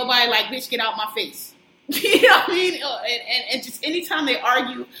 and ain't nobody like, bitch, get out my face. You know what I mean? And just anytime they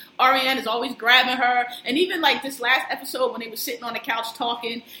argue, Ariane is always grabbing her. And even like this last episode when they were sitting on the couch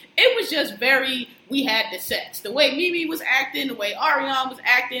talking, it was just we had the sex. The way Mimi was acting, the way Ariane was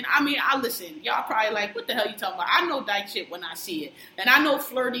acting. I mean, listen, y'all probably like, what the hell you talking about? I know dyke shit when I see it. And I know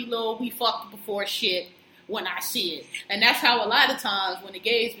flirty little, we fucked before shit when I see it. And that's how a lot of times when the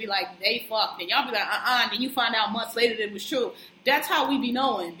gays be like, they fucked, and y'all be like, and then you find out months later that it was true. That's how we be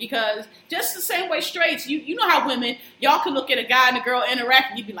knowing, because just the same way straights, you know how women, y'all can look at a guy and a girl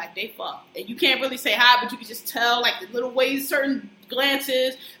interact and you be like, they fucked. And you can't really say hi, but you can just tell, like, the little ways, certain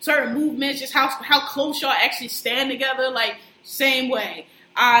glances, certain movements, just how close y'all actually stand together. Like, same way.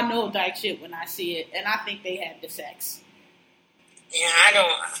 I know dyke shit when I see it, and I think they had the sex. Yeah, I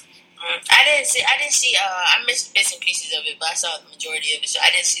didn't see. I missed bits and pieces of it, but I saw the majority of it. So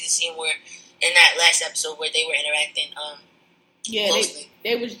I didn't see the scene where, in that last episode, where they were interacting.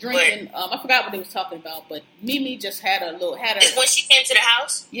 They was drinking. I forgot what they was talking about, but Mimi just had her. Is when she came to the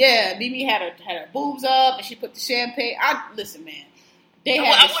house? Yeah, Mimi had her boobs up, and she put the champagne. Listen, man,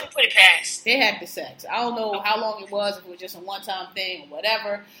 I wouldn't put it past. They had the sex. I don't know how long it was, if it was just a one-time thing or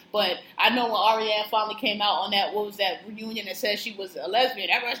whatever. But I know when Ariane finally came out on that, what was that reunion that said she was a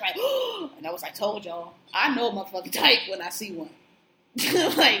lesbian, everyone's like, oh, and I was like, told y'all, I know a motherfucking type when I see one.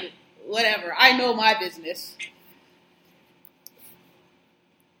 Like, whatever. I know my business.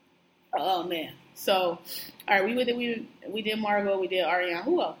 Oh, man. So, all right, we did Margot, we did Ariane.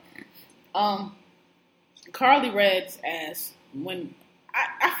 Who else? Carly Red's ass, when...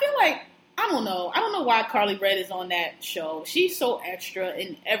 I feel like, I don't know why Carly Red is on that show. She's so extra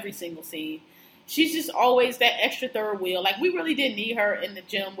in every single scene. She's just always that extra third wheel. Like, we really didn't need her in the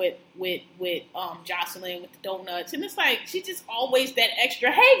gym with Jocelyn with the donuts. And it's like, she's just always that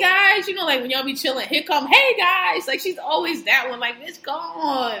extra, hey guys, you know, like when y'all be chilling, here come, hey guys. Like, she's always that one. Like, bitch, go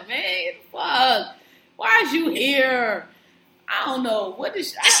on, man. Fuck. Why is you here? I don't know. What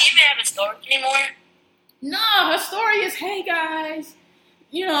is... Does she even have a story anymore? No, her story is, hey guys.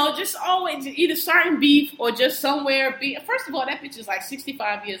 You know, just always either starting beef or just somewhere. First of all, that bitch is like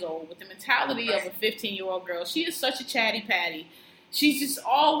 65 years old with the mentality of a 15-year-old girl. She is such a chatty patty. She's just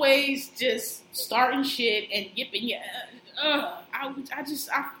always just starting shit and yipping. I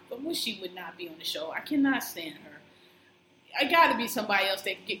wish she would not be on the show. I cannot stand her. I got to be somebody else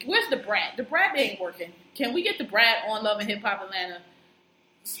that can get. Where's the Brat? The Brat ain't working. Can we get the Brat on Love and Hip Hop Atlanta?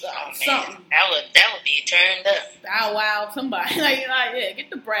 Something. That would be turned up. Bow Wow, somebody. Like, yeah, get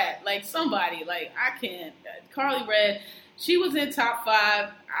the Brat. Like, somebody. Like, I can't. Carly Red, she was in top 5.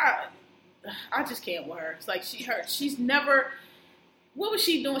 I just can't with her. It's like, she's never... What was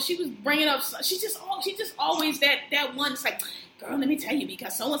she doing? She was bringing up... She's just always that one. It's like, girl, let me tell you,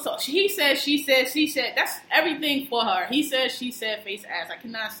 because so-and-so. He said, she said, she said. That's everything for her. He said, she said, face ass. I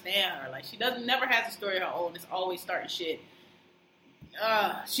cannot stand her. Like, she never has a story of her own. It's always starting shit.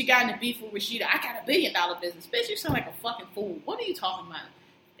 She got in a beef with Rashida. I got $1 billion business. Bitch, you sound like a fucking fool. What are you talking about?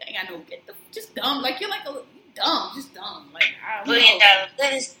 I know, just dumb. Like, you're like dumb. Just dumb. Like, I don't $1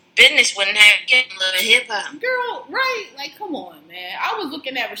 billion business wouldn't have getting a little hip hop. Girl, right? Like, come on, man. I was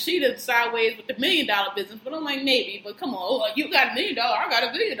looking at Rashida sideways with the $1 million business, but I'm like, maybe. But come on. Oh, you got $1 million. I got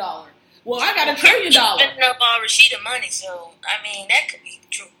 $1 billion. Well, I got $1 trillion. Spending up all Rashida money, so, I mean, that could be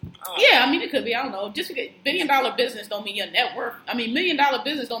true. Yeah, I mean, it could be. I don't know. Just because $1 billion business don't mean your net worth. I mean, $1 million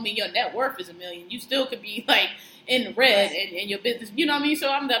business don't mean your net worth is $1 million. You still could be like in the red and your business. You know what I mean?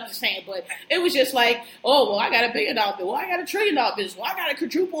 So I'm just saying. But it was just like, oh, well, I got $1 billion business. Well, I got $1 trillion business. Well, I got a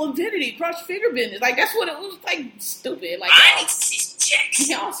quadruple infinity crush figure business. Like, that's what it was, like, stupid. Like, I need to see some checks.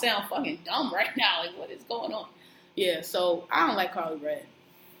 Y'all sound fucking dumb right now. Like, what is going on? Yeah, so I don't like Carly Red.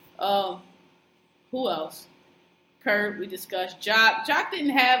 Who else? Kurt, we discussed. Jock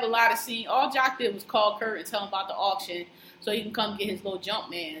didn't have a lot of scene. All Jock did was call Kurt and tell him about the auction so he can come get his little jump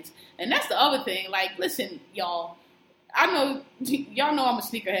mans. And that's the other thing. Like, listen, y'all. Y'all know I'm a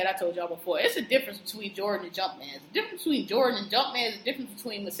sneakerhead. I told y'all before. It's a difference between Jordan and Jumpman. The difference between Jordan and Jumpman is the difference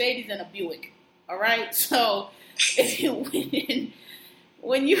between Mercedes and a Buick. All right? So,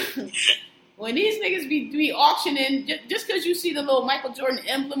 when these niggas be auctioning, just because you see the little Michael Jordan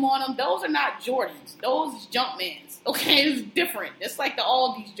emblem on them, those are not Jordans. Those is Jumpmans. Okay? It's different. It's like the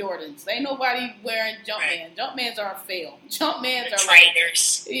Aldi's Jordans. Ain't nobody wearing Jumpman. Right. Jumpmans are a fail. Jumpmans are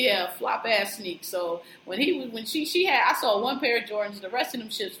trainers. Like, yeah, flop ass sneaks. So when she had, I saw one pair of Jordans. The rest of them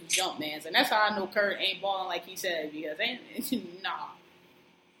shits was Jumpmans, and that's how I know Kurt ain't balling like he said, because nah.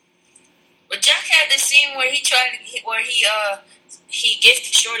 But Jack had this scene where he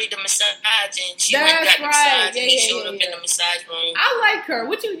gifted Shorty the massage, and she went and got the massage, and he showed up in the massage room. I like her.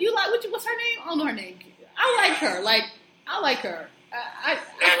 What's her name? I don't know her name. I like her. I like her.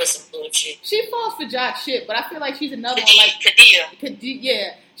 That was some bullshit. She falls for Jock shit, but I feel like she's another one. Like Kadia.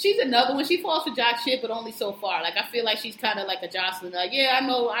 Yeah, she's another one. She falls for Jock shit, but only so far. Like, I feel like she's kind of like a Jocelyn. Like, yeah, I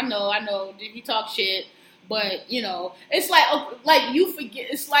know. Did he talk shit? But you know, it's like you forget.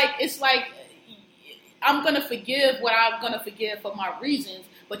 It's like I'm gonna forgive what I'm gonna forgive for my reasons,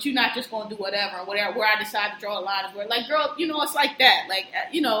 but you're not just gonna do whatever. Where I decide to draw a line is where, like, girl, you know, it's like that. Like,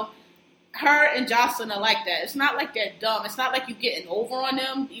 you know. Her and Jocelyn are like that. It's not like they're dumb. It's not like you getting over on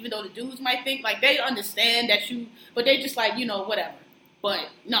them, even though the dudes might think, like, they understand that but they just like, you know, whatever. But,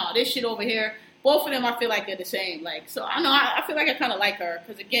 no, this shit over here, both of them, I feel like they're the same. Like, so, I know, I feel like I kind of like her,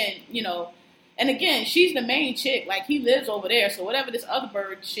 because, again, you know, and again, she's the main chick. Like, he lives over there, so whatever this other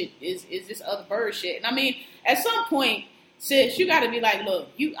bird shit is this other bird shit. And, I mean, at some point, sis, you got to be like, look,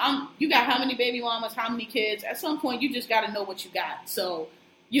 you got how many baby mamas, how many kids? At some point, you just got to know what you got. So,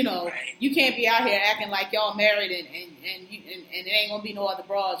 Right. You can't be out here acting like y'all married and it ain't gonna be no other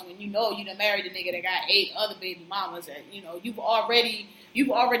bras when you done married a nigga that got 8 other baby mamas. And you've already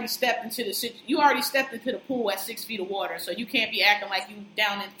stepped into the pool at 6 feet of water, so you can't be acting like you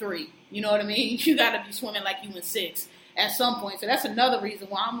down in 3. You know what I mean? You gotta be swimming like you in 6 at some point. So that's another reason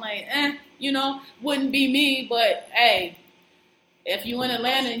why I'm like, wouldn't be me. But hey, if you in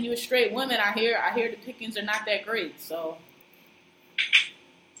Atlanta and you a straight woman, I hear the pickings are not that great. So.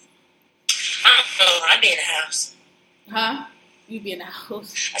 I don't know. I be in the house. Huh? You be in the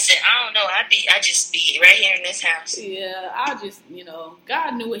house? I said, I don't know. I just be right here in this house. Yeah, I just,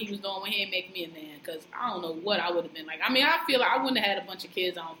 God knew what He was doing when He didn't make me a man. Because I don't know what I would have been like. I mean, I feel like I wouldn't have had a bunch of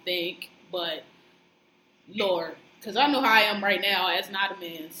kids, I don't think. But, Lord, because I know how I am right now as not a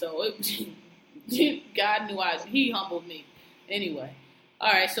man. So, God knew He humbled me. Anyway.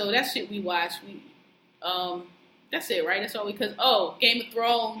 All right, so that's shit we watched. That's it, right? That's all because Game of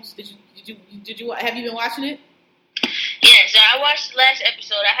Thrones. Did you have you been watching it? Yeah, so I watched the last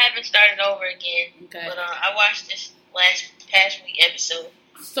episode. I haven't started over again. Okay. But I watched this past week episode.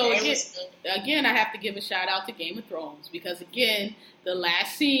 So again, I have to give a shout out to Game of Thrones because again, the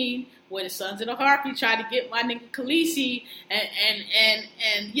last scene where the Sons of the Harpy tried to get my nigga Khaleesi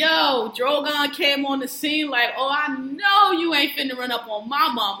and Drogon came on the scene like, I know you ain't finna run up on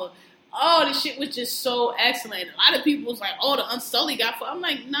my mama. Oh, this shit was just so excellent. A lot of people was like, the Unsullied got I'm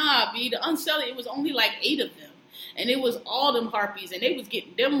like, nah, B, the Unsullied, it was only like 8 of them. And it was all them harpies, and they was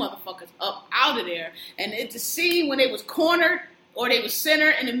getting them motherfuckers up out of there. And the scene when they was cornered, or they was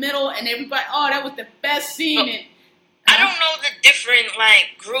center in the middle, and everybody, that was the best scene. I don't know the different,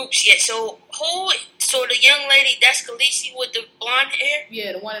 groups yet. So the young lady, that's Khaleesi with the blonde hair?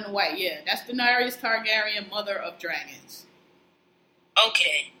 Yeah, the one in the white, yeah. That's Daenerys Targaryen, mother of dragons.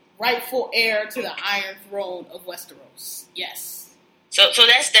 Okay. Rightful heir to the Iron Throne of Westeros. Yes. So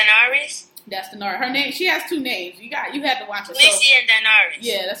that's Daenerys? That's Daenerys. Her name. She has 2 names. You had to watch it. Khaleesi and Daenerys.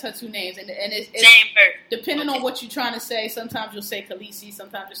 Yeah, that's her 2 names, and it's same person. Depending on what you're trying to say. Sometimes you'll say Khaleesi,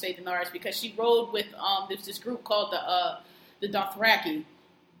 sometimes you'll say Daenerys because she rode with there's this group called the Dothraki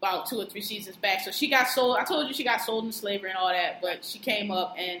about 2 or 3 seasons back. So she got sold. I told you she got sold into slavery and all that, but she came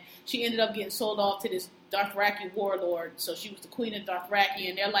up and she ended up getting sold off to this Dothraki warlord. So she was the queen of Dothraki,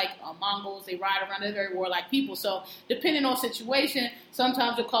 and they're like Mongols. They ride around. They're very warlike people. So depending on situation,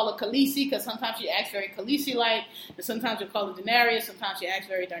 sometimes you'll call her Khaleesi because sometimes she acts very Khaleesi-like, and sometimes you'll call her Daenerys. Sometimes she acts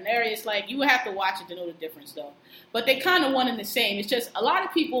very Daenerys-like. You would have to watch it to know the difference, though. But they kind of one and the same. It's just a lot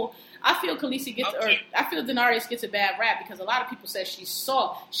of people. I feel Khaleesi gets, or I feel Daenerys gets a bad rap because a lot of people say she's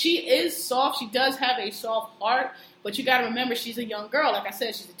soft. She is soft. She does have a soft heart, but you got to remember she's a young girl. Like I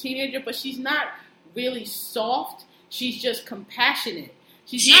said, she's a teenager, but she's not really soft. She's just compassionate.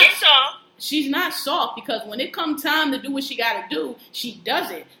 She's not soft because when it comes time to do what she got to do, she does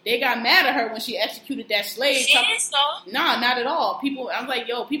it. They got mad at her when she executed that slave. She is soft. Nah, not at all. I'm like,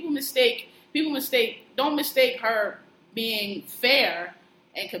 don't mistake her being fair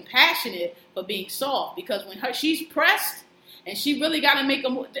and compassionate for being soft because when she's pressed and she really got to make a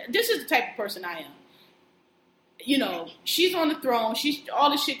move. This is the type of person I am. She's on the throne. She's all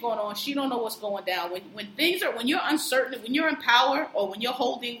this shit going on. She don't know what's going down. When you're uncertain, when you're in power or when you're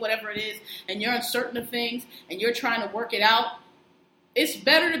holding whatever it is and you're uncertain of things and you're trying to work it out, it's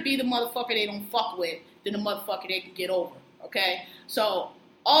better to be the motherfucker they don't fuck with than the motherfucker they can get over. Okay? So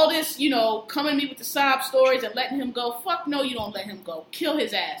all this, coming to me with the sob stories and letting him go, fuck no, you don't let him go. Kill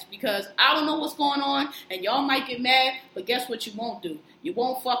his ass because I don't know what's going on and y'all might get mad, but guess what you won't do? You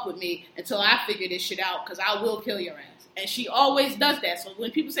won't fuck with me until I figure this shit out because I will kill your ass. And she always does that. So when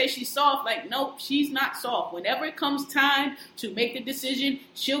people say she's soft, nope, she's not soft. Whenever it comes time to make the decision,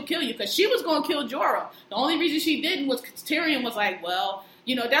 she'll kill you because she was going to kill Jorah. The only reason she didn't was because Tyrion was like, well,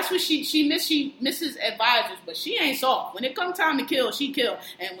 that's what she misses advisors, but she ain't soft. When it comes time to kill, she kill.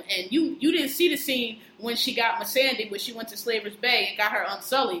 And you didn't see the scene when she got Missandei, when she went to Slaver's Bay and got her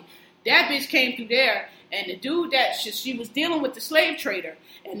Unsullied. That bitch came through there, and the dude that she was dealing with the slave trader,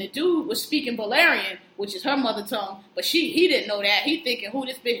 and the dude was speaking Valerian, which is her mother tongue, but he didn't know that. He thinking who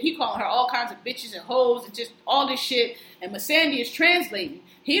this bitch, he calling her all kinds of bitches and hoes and just all this shit, and Missandei is translating.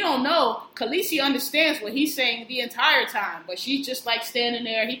 He don't know. Khaleesi understands what he's saying the entire time, but she's just standing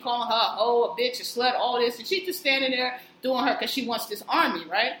there. He calling her a hoe, a bitch, a slut, all this, and she's just standing there doing her because she wants this army,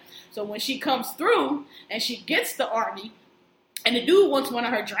 right? So when she comes through and she gets the army, and the dude wants one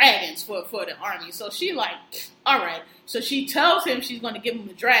of her dragons for the army, so she all right. So she tells him she's going to give him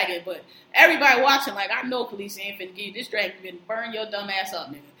the dragon, but everybody watching I know Khaleesi ain't finna give you this dragon. You're going to burn your dumb ass up,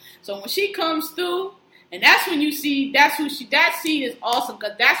 nigga. So when she comes through, And that's when you see, that scene is awesome,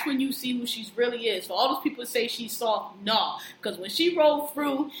 because that's when you see who she really is. For all those people that say she's soft, no. Because when she rolled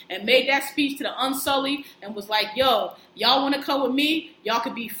through and made that speech to the Unsullied and was like, yo, y'all want to come with me? Y'all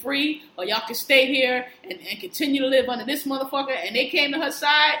could be free, or y'all could stay here and continue to live under this motherfucker. And they came to her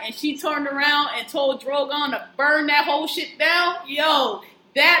side, and she turned around and told Drogon to burn that whole shit down. Yo,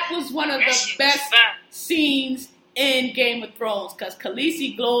 that was one of the best scenes in Game of Thrones, because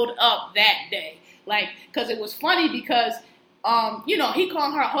Khaleesi glowed up that day. Like, because it was funny because, he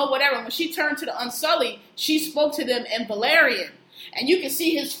called her ho, whatever. And when she turned to the Unsullied, she spoke to them in Valyrian. And you can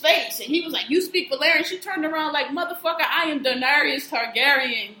see his face. And he was like, you speak Valyrian? She turned around like, motherfucker, I am Daenerys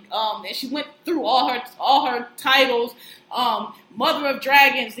Targaryen. And she went through all her titles. Mother of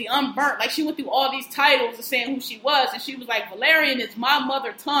Dragons, the Unburnt. Like, she went through all these titles of saying who she was. And she was like, Valyrian is my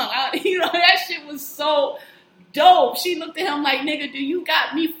mother tongue. That shit was so dope. She looked at him like, nigga, do you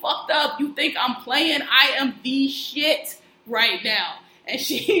got me fucked up? You think I'm playing? I am the shit right now. And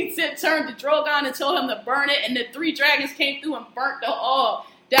she turned to Drogon and told him to burn it, and the 3 dragons came through and burnt the all.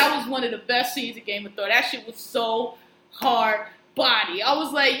 That was one of the best scenes of Game of Thrones. That shit was so hard body. I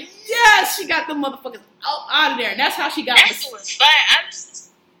was like, yes, she got the motherfuckers out of there. And that's how she got that shit was fire.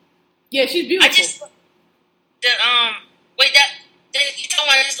 Yeah, she's beautiful. You talking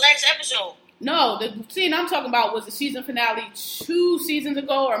about this last episode? No, the scene I'm talking about was the season finale 2 seasons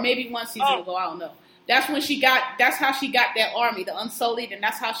ago, or maybe 1 season ago. I don't know. That's when that's how she got that army, the Unsullied, and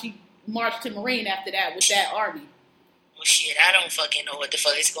that's how she marched to Marine after that with that army. Well, shit, I don't fucking know what the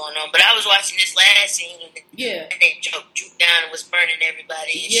fuck is going on, but I was watching this last scene, and they drooped down and was burning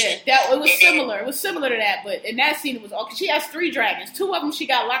everybody and shit. It was similar. It was similar to that, but in that scene it was all, cause she has 3 dragons. 2 of them she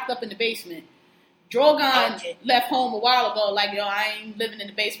got locked up in the basement. Drogon left home a while ago, like, yo, I ain't living in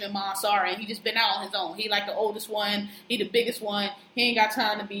the basement, Mom, sorry. And he just been out on his own. He like the oldest one. He the biggest one. He ain't got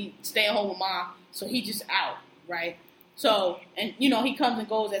time to be staying home with Mom. So he just out, right? So, and, he comes and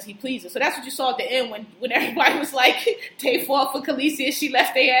goes as he pleases. So that's what you saw at the end when everybody was like, they fought for Khaleesi and she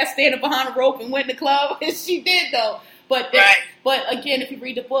left their ass standing behind a rope and went in the club. And she did, though. But again, if you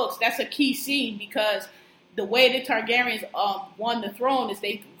read the books, that's a key scene, because the way the Targaryens won the throne is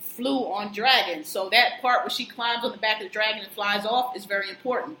they flew on dragons. So that part where she climbs on the back of the dragon and flies off is very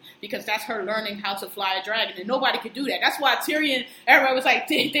important, because that's her learning how to fly a dragon, and nobody could do that. That's why Tyrion, everybody was like,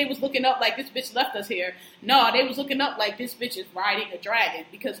 they was looking up like, this bitch left us here. No, they was looking up like, this bitch is riding a dragon,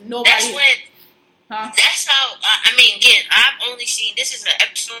 because nobody... That's how, again, I've only seen, this is an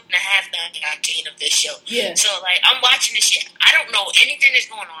episode and a half that I've seen of this show. Yeah. So, I'm watching this shit. I don't know anything that's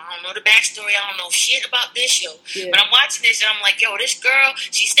going on. I don't know the backstory. I don't know shit about this show. Yeah. But I'm watching this and I'm like, yo, this girl,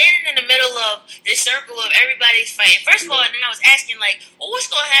 she's standing in the middle of this circle of everybody's fighting. First of all, and then I was asking, what's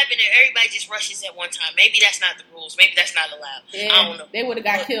going to happen if everybody just rushes at one time? Maybe that's not the rules. Maybe that's not allowed. Yeah, I don't know. They would have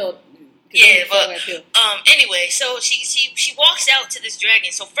got killed. Yeah, but anyway, so she walks out to this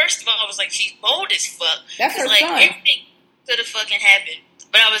dragon. So first of all, I was like, she's bold as fuck. That's her son. Anything could have fucking happened.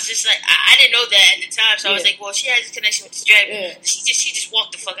 But I was just like, I didn't know that at the time. So I was like, well, she has a connection with this dragon. Yeah. She just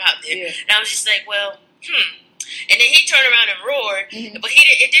walked the fuck out there. Yeah. And I was just like, well, And then he turned around and roared, but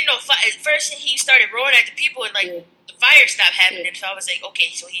it didn't know. At first, he started roaring at the people, and the fire stopped happening. So I was like,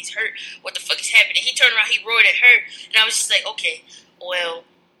 okay, so he's hurt. What the fuck is happening? He turned around, he roared at her, and I was just like, okay, well.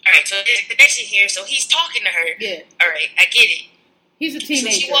 All right, so there's a connection here. So he's talking to her. Yeah. All right, I get it. He's a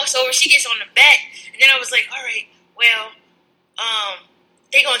teenager. So she walks over. She gets on the back, and then I was like, all right, well,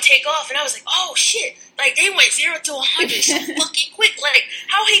 they gonna take off, and I was like, oh shit, they went 0 to 100 so fucking quick.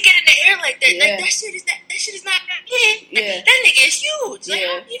 How he get in the air like that? Yeah. That shit is not that. Yeah. That nigga is huge.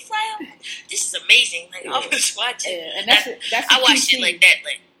 How he fly out? This is amazing. I was watching. Yeah. And that's I watch shit like that.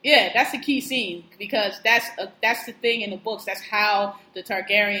 Yeah, that's the key scene, because that's the thing in the books. That's how the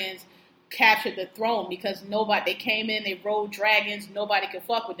Targaryens captured the throne, because they came in, they rode dragons, nobody could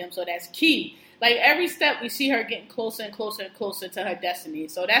fuck with them. So that's key. Every step we see her getting closer and closer and closer to her destiny.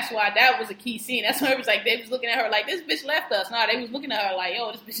 So that's why that was a key scene. That's why it was they was looking at her like, this bitch left us. No, they was looking at her like,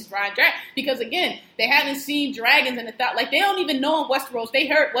 yo, this bitch is riding dragon. Because again, they haven't seen dragons in the thought. They don't even know in Westeros. They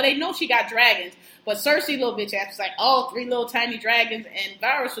know she got dragons. But Cersei, little bitch ass, was like, oh, 3 little tiny dragons. And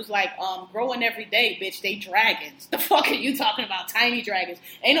Varys was like, growing every day, bitch, they dragons. The fuck are you talking about, tiny dragons?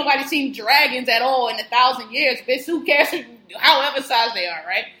 Ain't nobody seen dragons at all in 1,000 years, bitch. Who cares however size they are,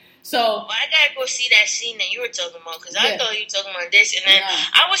 right? So, I gotta go see that scene that you were talking about, because I thought you were talking about this, and then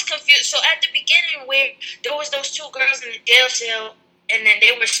I was confused. So at the beginning, where there was those 2 girls in the jail cell, and then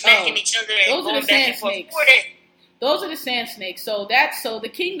they were smacking each other and going back and forth. Those are the sand snakes. So the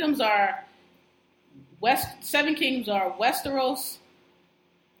kingdoms are 7 kingdoms are Westeros,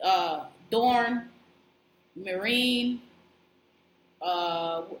 Dorne, Meereen,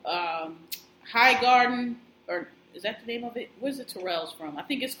 High Garden, or is that the name of it? Where's the Terrells from? I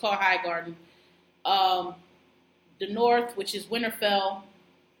think it's called High Garden. The North, which is Winterfell.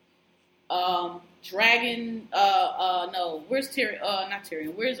 Dragon, no, where's Tyrion? Not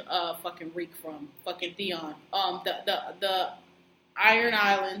Tyrion. Where's fucking Reek from? Fucking Theon. The Iron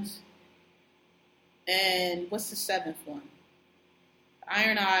Islands, and what's the seventh one?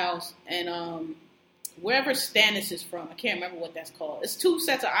 Iron Isles, and wherever Stannis is from. I can't remember what that's called. It's two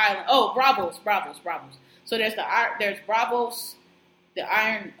sets of islands. Oh, Bravos. So there's Bravos, the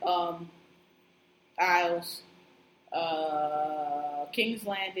Iron Isles. King's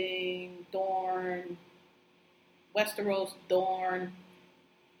Landing, Dorne, Westeros, Dorne,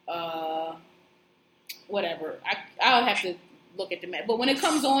 whatever. I'll have to look at the map. But when it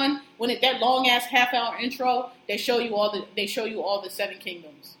comes on, that long ass half-hour intro, they show you all the seven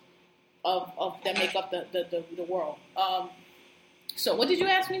kingdoms of that make up the world. So what did you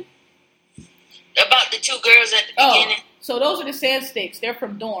ask me? About the two girls at the beginning. So those are the Sand Stakes. They're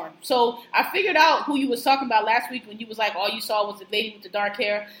from Dorne. So I figured out who you was talking about last week when you was like, all you saw was the lady with the dark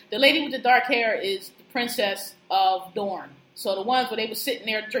hair. The lady with the dark hair is the princess of Dorne. So the ones where they were sitting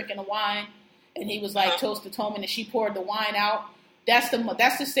there drinking the wine, and he was like, toast to Tommen, and she poured the wine out. That's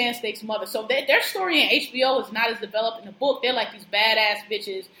the Sand Stakes mother. So their story in HBO is not as developed in the book. They're like these badass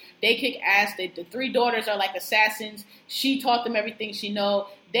bitches. They kick ass. The three daughters are like assassins. She taught them everything she know.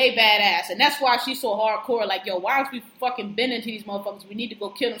 They badass. And that's why she's so hardcore. Like, yo, why don't we fucking bend into these motherfuckers? We need to go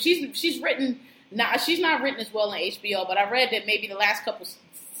kill them. She's written, she's not written as well in HBO, but I read that maybe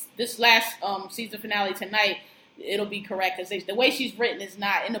this last season finale tonight, it'll be correct. Because the way she's written is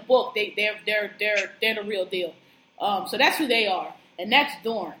not, in the book, they're the real deal. So that's who they are. And that's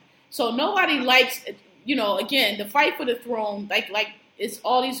Dorne. So nobody likes, again, the fight for the throne, like it's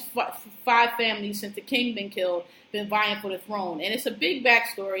all these five families since the king been killed, been vying for the throne. And it's a big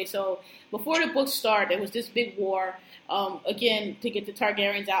backstory. So before the book started, there was this big war, again, to get the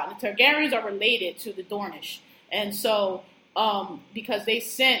Targaryens out. And the Targaryens are related to the Dornish. And so, because they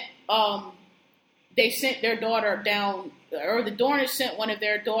sent their daughter down, or the Dornish sent one of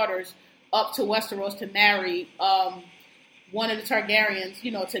their daughters up to Westeros to marry one of the Targaryens,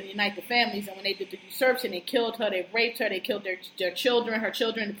 to unite the families. And when they did the usurpation, they killed her, they raped her, they killed their children, her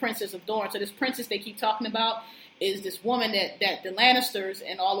children, the princess of Dorne. So this princess they keep talking about is this woman that the Lannisters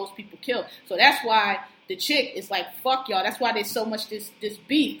and all those people killed. So that's why the chick is like, fuck y'all. That's why there's so much this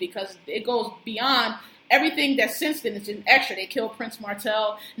beef, because it goes beyond everything that's since then. It's just extra. They killed Prince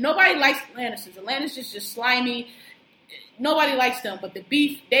Martell. Nobody likes the Lannisters. The Lannisters just slimy. Nobody likes them, but the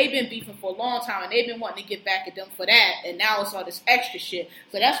beef, they've been beefing for a long time, and they've been wanting to get back at them for that, and now it's all this extra shit.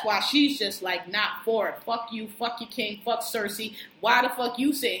 So that's why she's just like, not for it. Fuck you, fuck your king, fuck Cersei. Why the fuck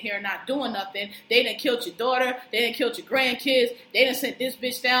you sitting here not doing nothing? They done killed your daughter, they done killed your grandkids, they done sent this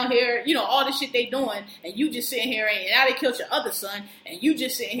bitch down here, all the shit they doing, and you just sitting here, and now they killed your other son, and you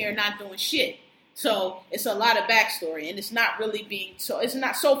just sitting here not doing shit. So it's a lot of backstory, and it's not really being it's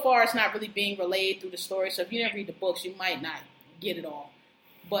not really being relayed through the story. So if you didn't read the books, you might not get it all.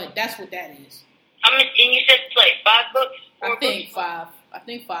 But that's what that is. And you said it's like 5 books? I think 5.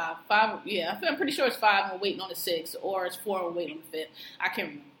 Five. Yeah, I'm pretty sure it's 5. And we're waiting on the 6th, or it's 4 and we're waiting on the 5th. I can't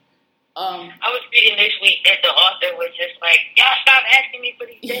remember. I was reading this week that the author was just like, y'all stop asking me for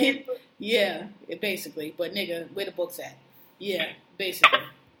these damn books. Yeah, basically. But nigga, where the books at? Yeah, basically.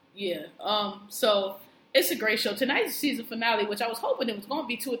 Yeah. So it's a great show. Tonight's season finale, which I was hoping it was going to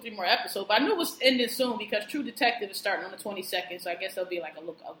be 2 or 3 more episodes, but I knew it was ending soon because True Detective is starting on the 22nd, so I guess there'll be like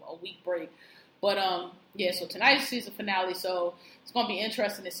a week break. But yeah. So tonight's season finale, so it's going to be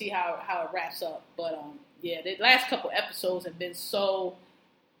interesting to see how it wraps up. But yeah, the last couple episodes have been so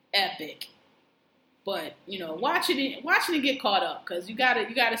epic. But watching it get caught up, because you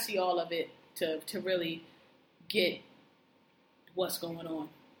gotta see all of it to really get what's going on.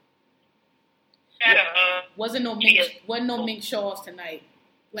 Wasn't no Mink Shaws tonight.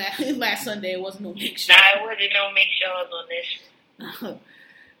 Last Sunday it wasn't no Mink Shaws. Nah, it wasn't no Mink Shaws on this.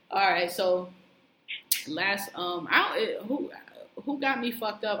 All right, so last who got me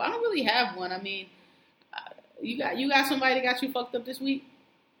fucked up? I don't really have one. I mean, you got somebody that got you fucked up this week?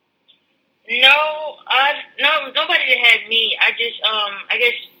 No, nobody that had me. I just I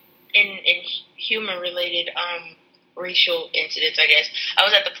guess in human related racial incidents. I guess I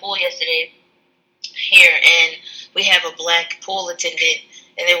was at the pool yesterday here, and we have a black pool attendant,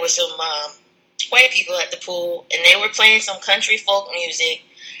 and there was some white people at the pool, and they were playing some country folk music.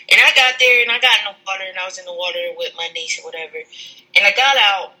 And I got there, and I got in the water, and I was in the water with my niece or whatever. And I got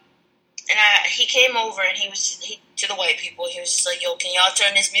out, and he came over, and he to the white people, he was just like, yo, can y'all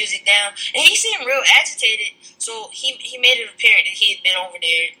turn this music down? And he seemed real agitated, so he made it apparent that he had been over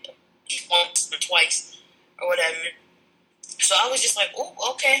there least once or twice or whatever. So I was just like, oh,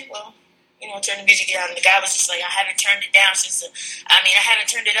 okay, well, turn the music down. And the guy was just like, I haven't turned it down I haven't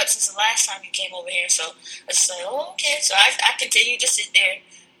turned it up since the last time you came over here. So I was just like, oh, okay. So I continued to sit there.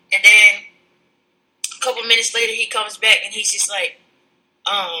 And then a couple minutes later, he comes back and he's just like,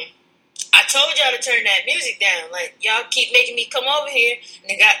 I told y'all to turn that music down. Like, y'all keep making me come over here.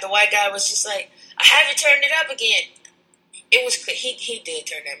 And the white guy was just like, I haven't turned it up again. It was he did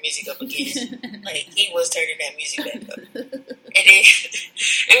turn that music up again. Like, he was turning that music back up. And then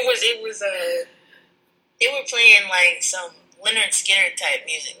it was they were playing like some Leonard Skinner type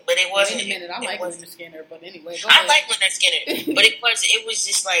music, but it wasn't. Wait a minute, I like Leonard Skinner, but anyway, I like Leonard Skinner, but it was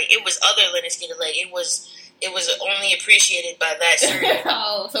just like it was other Leonard Skinner. Like it was only appreciated by that certain.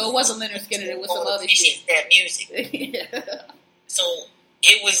 Oh, so it wasn't Leonard Skinner. It was some other shit. That music. Yeah. So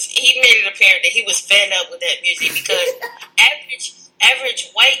he made it apparent that he was fed up with that music because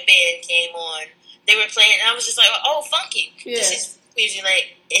average white band came on. They were playing, and I was just like, oh, funky. Yeah. This is music,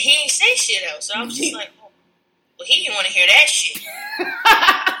 like, and he ain't say shit else. So I was just like, oh, well, he didn't want to hear that shit.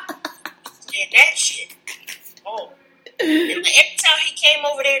 That shit. Oh. And every time he came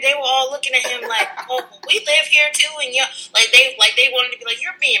over there, they were all looking at him like, oh, we live here too, and they wanted to be like,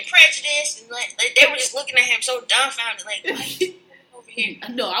 you're being prejudiced, and like they were just looking at him so dumbfounded, like, why are you over here?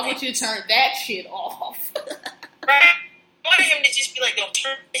 No, I want you to turn that shit off. Right? I wanted him to just be like, don't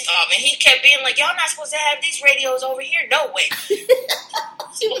turn this off, and he kept being like, y'all not supposed to have these radios over here, no way.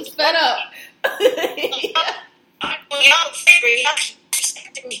 She was fed up. Y'all favorite, y'all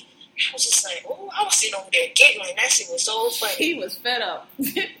respected me. I was just like, oh, I was sitting over there giggling. That shit was so funny. He was fed up.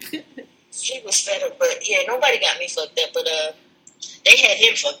 He was fed up, but yeah, nobody got me fucked up, but they had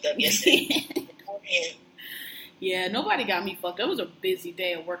him fucked up yesterday. Yeah, nobody got me fucked up. It was a busy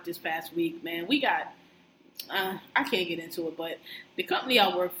day at work this past week, man. We got, I can't get into it, but the company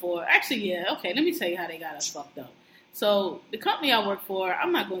I work for, actually, yeah, okay, let me tell you how they got us fucked up. So, the company I work for,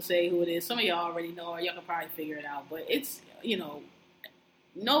 I'm not going to say who it is. Some of y'all already know, or y'all can probably figure it out, but it's,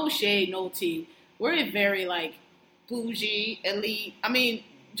 no shade, no tea. We're a very, like, bougie, elite. I mean,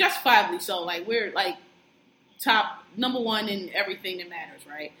 justifiably so. Like, we're, like, top, number one in everything that matters,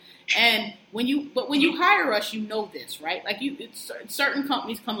 right? And when you hire us, you know this, right? Like, certain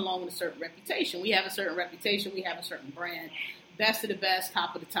companies come along with a certain reputation. We have a certain reputation. We have a certain brand. Best of the best,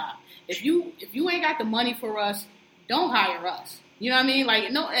 top of the top. If you ain't got the money for us, don't hire us. You know what I mean?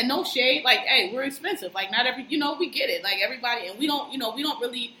 Like, no shade. Like, hey, we're expensive. Like, not every, we get it. Like, everybody, and we don't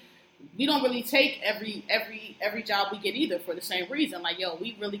really take every job we get either for the same reason. Like, yo,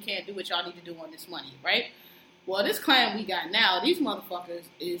 we really can't do what y'all need to do on this money, right? Well, this client we got now, these motherfuckers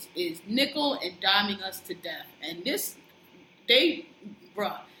is nickel and diming us to death. And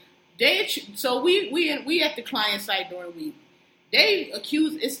so we at the client site during the week. They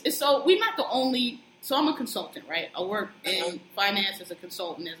accuse, so we're not the only. So I'm a consultant, right? I work in finance as a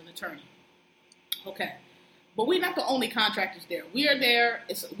consultant, as an attorney. Okay. But we're not the only contractors there. We are there.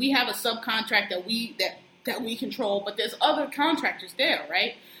 We have a subcontract that we control, but there's other contractors there,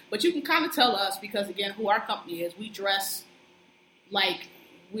 right? But you can kind of tell us, because, again, who our company is, we dress like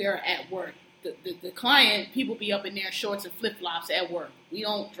we're at work. The client, people be up in their shorts and flip-flops at work. We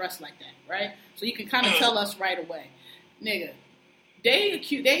don't dress like that, right? So you can kind of tell us right away. Nigga,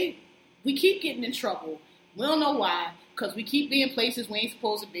 we keep getting in trouble. We don't know why, because we keep being places we ain't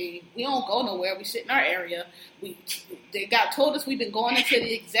supposed to be. We don't go nowhere. We sit in our area. They told us we've been going into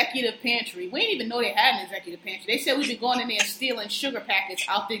the executive pantry. We didn't even know they had an executive pantry. They said we've been going in there and stealing sugar packets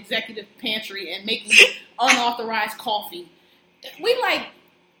out the executive pantry and making unauthorized coffee. We didn't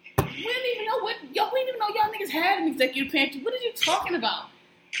even know we didn't even know y'all niggas had an executive pantry. What are you talking about?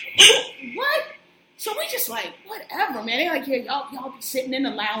 What? So we just like, whatever, man. They like, yeah, y'all be sitting in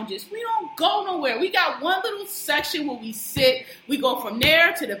the lounges. We don't go nowhere. We got one little section where we sit. We go from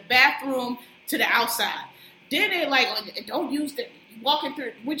there to the bathroom to the outside. Then they like, don't use the walking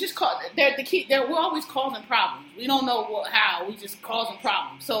through. We just we're always causing problems. We don't know how. We just causing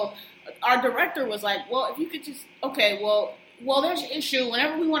problems. So our director was like, well, if you could just, okay, well, there's an issue.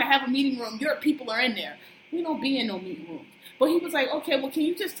 Whenever we want to have a meeting room, your people are in there. We don't be in no meeting room. But he was like, okay, well, can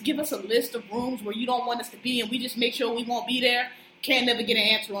you just give us a list of rooms where you don't want us to be and we just make sure we won't be there? Can't never get an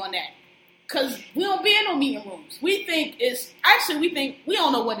answer on that. Because we don't be in no meeting rooms. We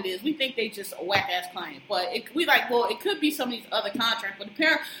don't know what it is. We think they just a whack-ass client. But it could be some of these other contracts. But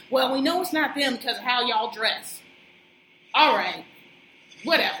apparently, well, we know it's not them because of how y'all dress. All right.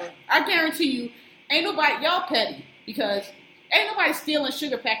 Whatever. I guarantee you, ain't nobody, y'all petty. Because ain't nobody stealing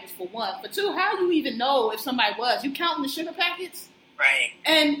sugar packets, for one. For two, how you even know if somebody was? You counting the sugar packets? Right.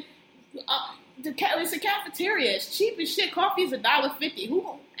 And it's a cafeteria. It's cheap as shit. Coffee is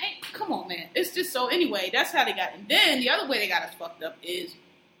 $1.50. come on, man. It's just so, anyway, that's how they got, and then the other way they got us fucked up is,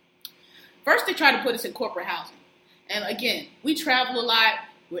 first they tried to put us in corporate housing. And again, we travel a lot,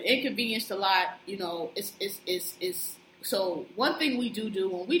 we're inconvenienced a lot, you know, so one thing we do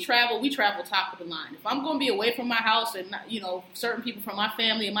when we travel top of the line. If I'm going to be away from my house and, you know, certain people from my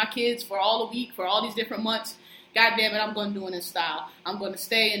family and my kids for all a week, for all these different months, God damn it, I'm going to do it in style. I'm going to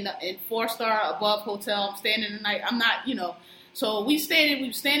stay in 4-star above hotel. I'm staying in the night. I'm not, you know. So we stayed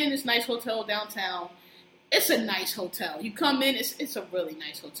in this nice hotel downtown. It's a nice hotel. You come in, it's a really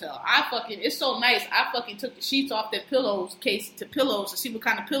nice hotel. It's so nice. I fucking took the sheets off their pillows to see what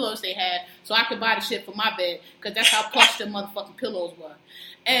kind of pillows they had so I could buy the shit for my bed, because that's how plush the motherfucking pillows were.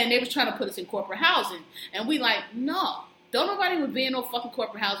 And they was trying to put us in corporate housing. And we like, no. Don't nobody would be in no fucking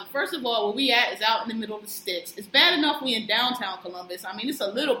corporate housing. First of all, where we at is out in the middle of the sticks. It's bad enough we in downtown Columbus. I mean, it's a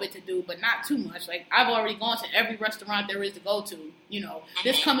little bit to do, but not too much. Like, I've already gone to every restaurant there is to go to. You know,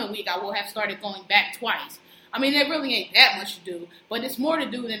 this coming week I will have started going back twice. I mean, there really ain't that much to do, but it's more to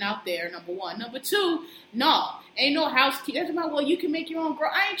do than out there, number one. Number two, no, ain't no housekeeping. That's about, well, you can make your own, girl.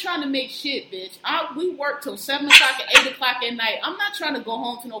 I ain't trying to make shit, bitch. We work till 7 o'clock and 8 o'clock at night. I'm not trying to go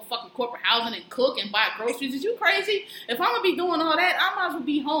home to no fucking corporate housing and cook and buy groceries. Is you crazy? If I'm going to be doing all that, I might as well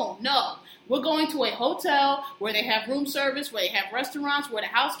be home. No. We're going to a hotel where they have room service, where they have restaurants, where the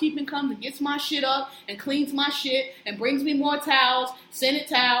housekeeping comes and gets my shit up and cleans my shit and brings me more towels, scented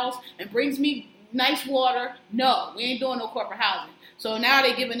towels, and brings me nice water. No, we ain't doing no corporate housing. So now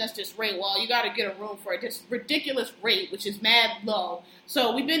they're giving us this rate. Well, you got to get a room for this ridiculous rate, which is mad low.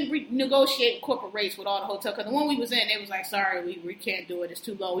 So we've been negotiating corporate rates with all the hotels. Because the one we was in, they was like, sorry, we can't do it. It's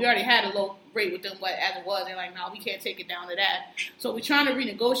too low. We already had a low rate with them as it was. They're like, no, we can't take it down to that. So we're trying to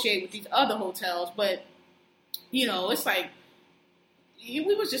renegotiate with these other hotels. But, you know, it's like,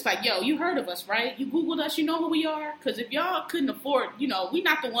 we was just like, yo, you heard of us, right? You Googled us. You know who we are? Because if y'all couldn't afford, you know, we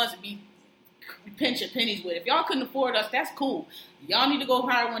not the ones to be pinching pennies with. If y'all couldn't afford us, that's cool. Y'all need to go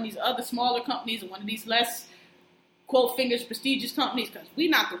hire one of these other smaller companies or one of these less, quote, fingers, prestigious companies, because we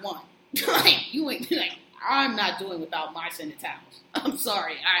not the one. Like, you ain't, like, I'm not doing without my scented towels. I'm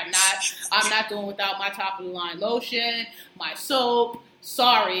sorry. I'm not doing without my top of the line lotion, my soap.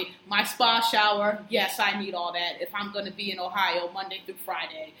 Sorry, my spa shower. Yes, I need all that. If I'm going to be in Ohio Monday through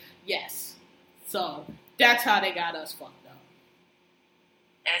Friday. Yes. So, that's how they got us fucked up.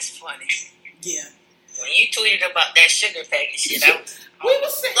 That's funny. Yeah. When you tweeted about that sugar packet shit, we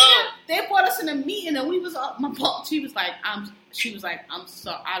was sitting there. They brought us in a meeting, and we was my boss. She was like, I'm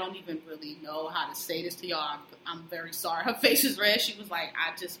sorry. I don't even really know how to say this to y'all. I'm very sorry. Her face is red. She was like,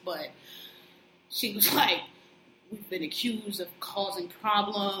 she was like, we've been accused of causing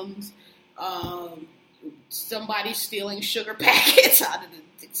problems. Somebody stealing sugar packets out of the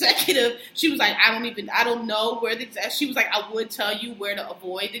executive. She was like, I don't know where she was like, I would tell you where to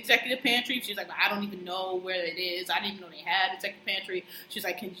avoid the executive pantry. She was like, I don't even know where it is. I didn't even know they had executive pantry. She was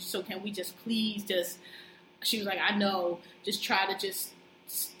like, can we just please she was like, I know, just try to just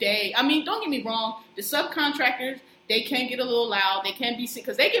stay. I mean, don't get me wrong, the subcontractors, they can get a little loud. They can be sick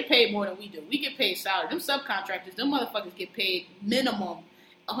because they get paid more than we do. We get paid salary. Them subcontractors, them motherfuckers get paid minimum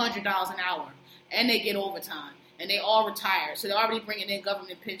 $100 an hour. And they get overtime. And they all retire. So they're already bringing in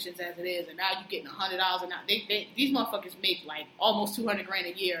government pensions as it is. And now you're getting $100 an hour. These motherfuckers make like almost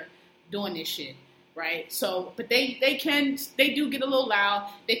 $200,000 a year doing this shit. Right? So, but they do get a little loud.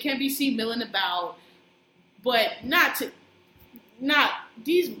 They can be seen milling about. But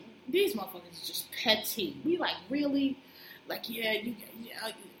these motherfuckers are just petty. We like, really? Like, yeah,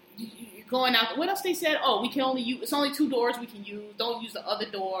 you're going out. What else they said? Oh, we can only use, it's only 2 doors we can use. Don't use the other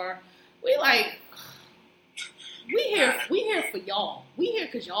door. We like, we here for y'all. We here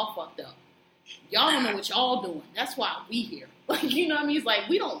because y'all fucked up. Y'all don't know what y'all doing. That's why we here. Like, you know what I mean? It's like,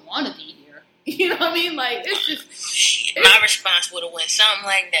 we don't want to be here. You know what I mean? Like, it's just... My response would have went something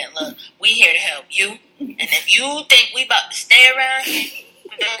like that. Look, we here to help you. And if you think we about to stay around here,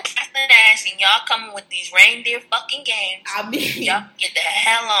 ass and y'all coming with these reindeer fucking games. I mean, y'all get the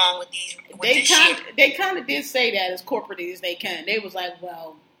hell on with these. They kind of did say that as corporate as they can. They was like,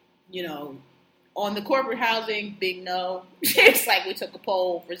 well, you know, on the corporate housing, big no. It's like we took a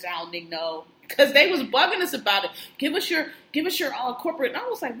poll, resounding no, because they was bugging us about it. Give us your corporate. And I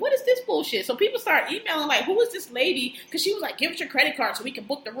was like, what is this bullshit? So people started emailing like, who is this lady? Because she was like, give us your credit card so we can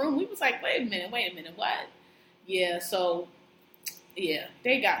book the room. We was like, wait a minute, what? Yeah, so. Yeah,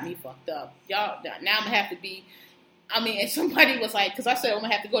 they got me fucked up. Y'all, now I'm going to have to be, I mean, and somebody was like, because I said I'm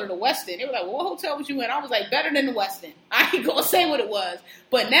going to have to go to the Westin. They were like, well, what hotel was you in? I was like, better than the Westin. I ain't going to say what it was.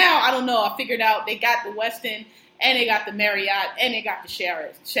 But now, I don't know, I figured out they got the Westin, and they got the Marriott, and they got the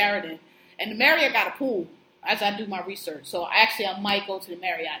Sheraton. And the Marriott got a pool. as I do my research. So actually, I might go to the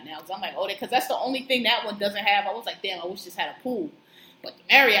Marriott now because I'm like, because that's the only thing that one doesn't have. I was like, damn, I wish this had a pool, but the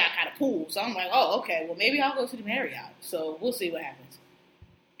Marriott got a pool. So I'm like, oh, okay, well maybe I'll go to the Marriott. So we'll see what happens.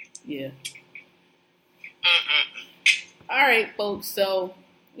 Yeah. All right, folks. So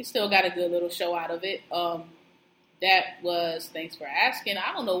we still got a good little show out of it. That was Thanks for Asking.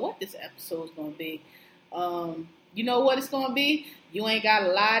 I don't know what this episode is going to be. You know what it's going to be? You ain't got to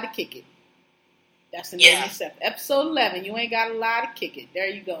lie to kick it. That's the name of this episode 11. You ain't got to lie to kick it. There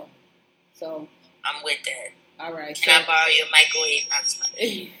you go. So I'm with that. All right. Can I borrow your microwave? I'm just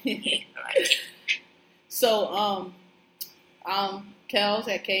like, So, Kels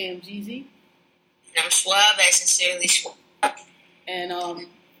at KMGZ. And I'm Suave at Sincerely Suave. And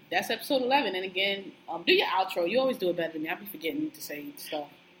that's episode 11. And again, do your outro. You always do it better than me. I be forgetting to say stuff.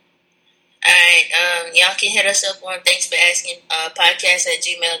 Alright, y'all can hit us up on Thanks for Asking podcast at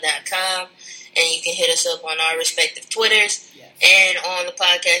gmail.com. And you can hit us up on our respective Twitters. Yes. And on the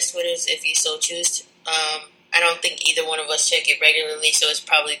podcast Twitters if you so choose. I don't think either one of us check it regularly, so it's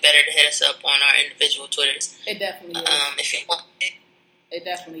probably better to hit us up on our individual Twitters. It definitely is. If you want it. It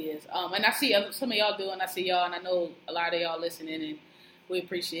definitely is. And I see some of y'all do, and I see y'all, and I know a lot of y'all listening, and we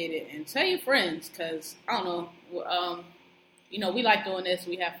appreciate it. And tell your friends, because, I don't know, we like doing this.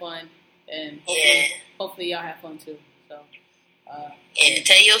 We have fun, and hopefully y'all have fun, too. So, and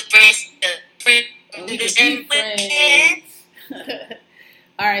tell your friends. And we can be friends.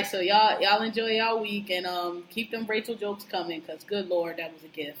 All right, so y'all enjoy y'all week, and keep them Rachel jokes coming, because good Lord, that was a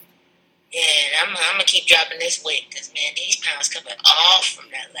gift. Yeah, and I'm going to keep dropping this weight because, man, these pounds coming off from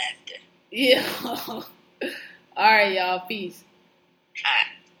that laughter. Yeah. All right, y'all. Peace. All right.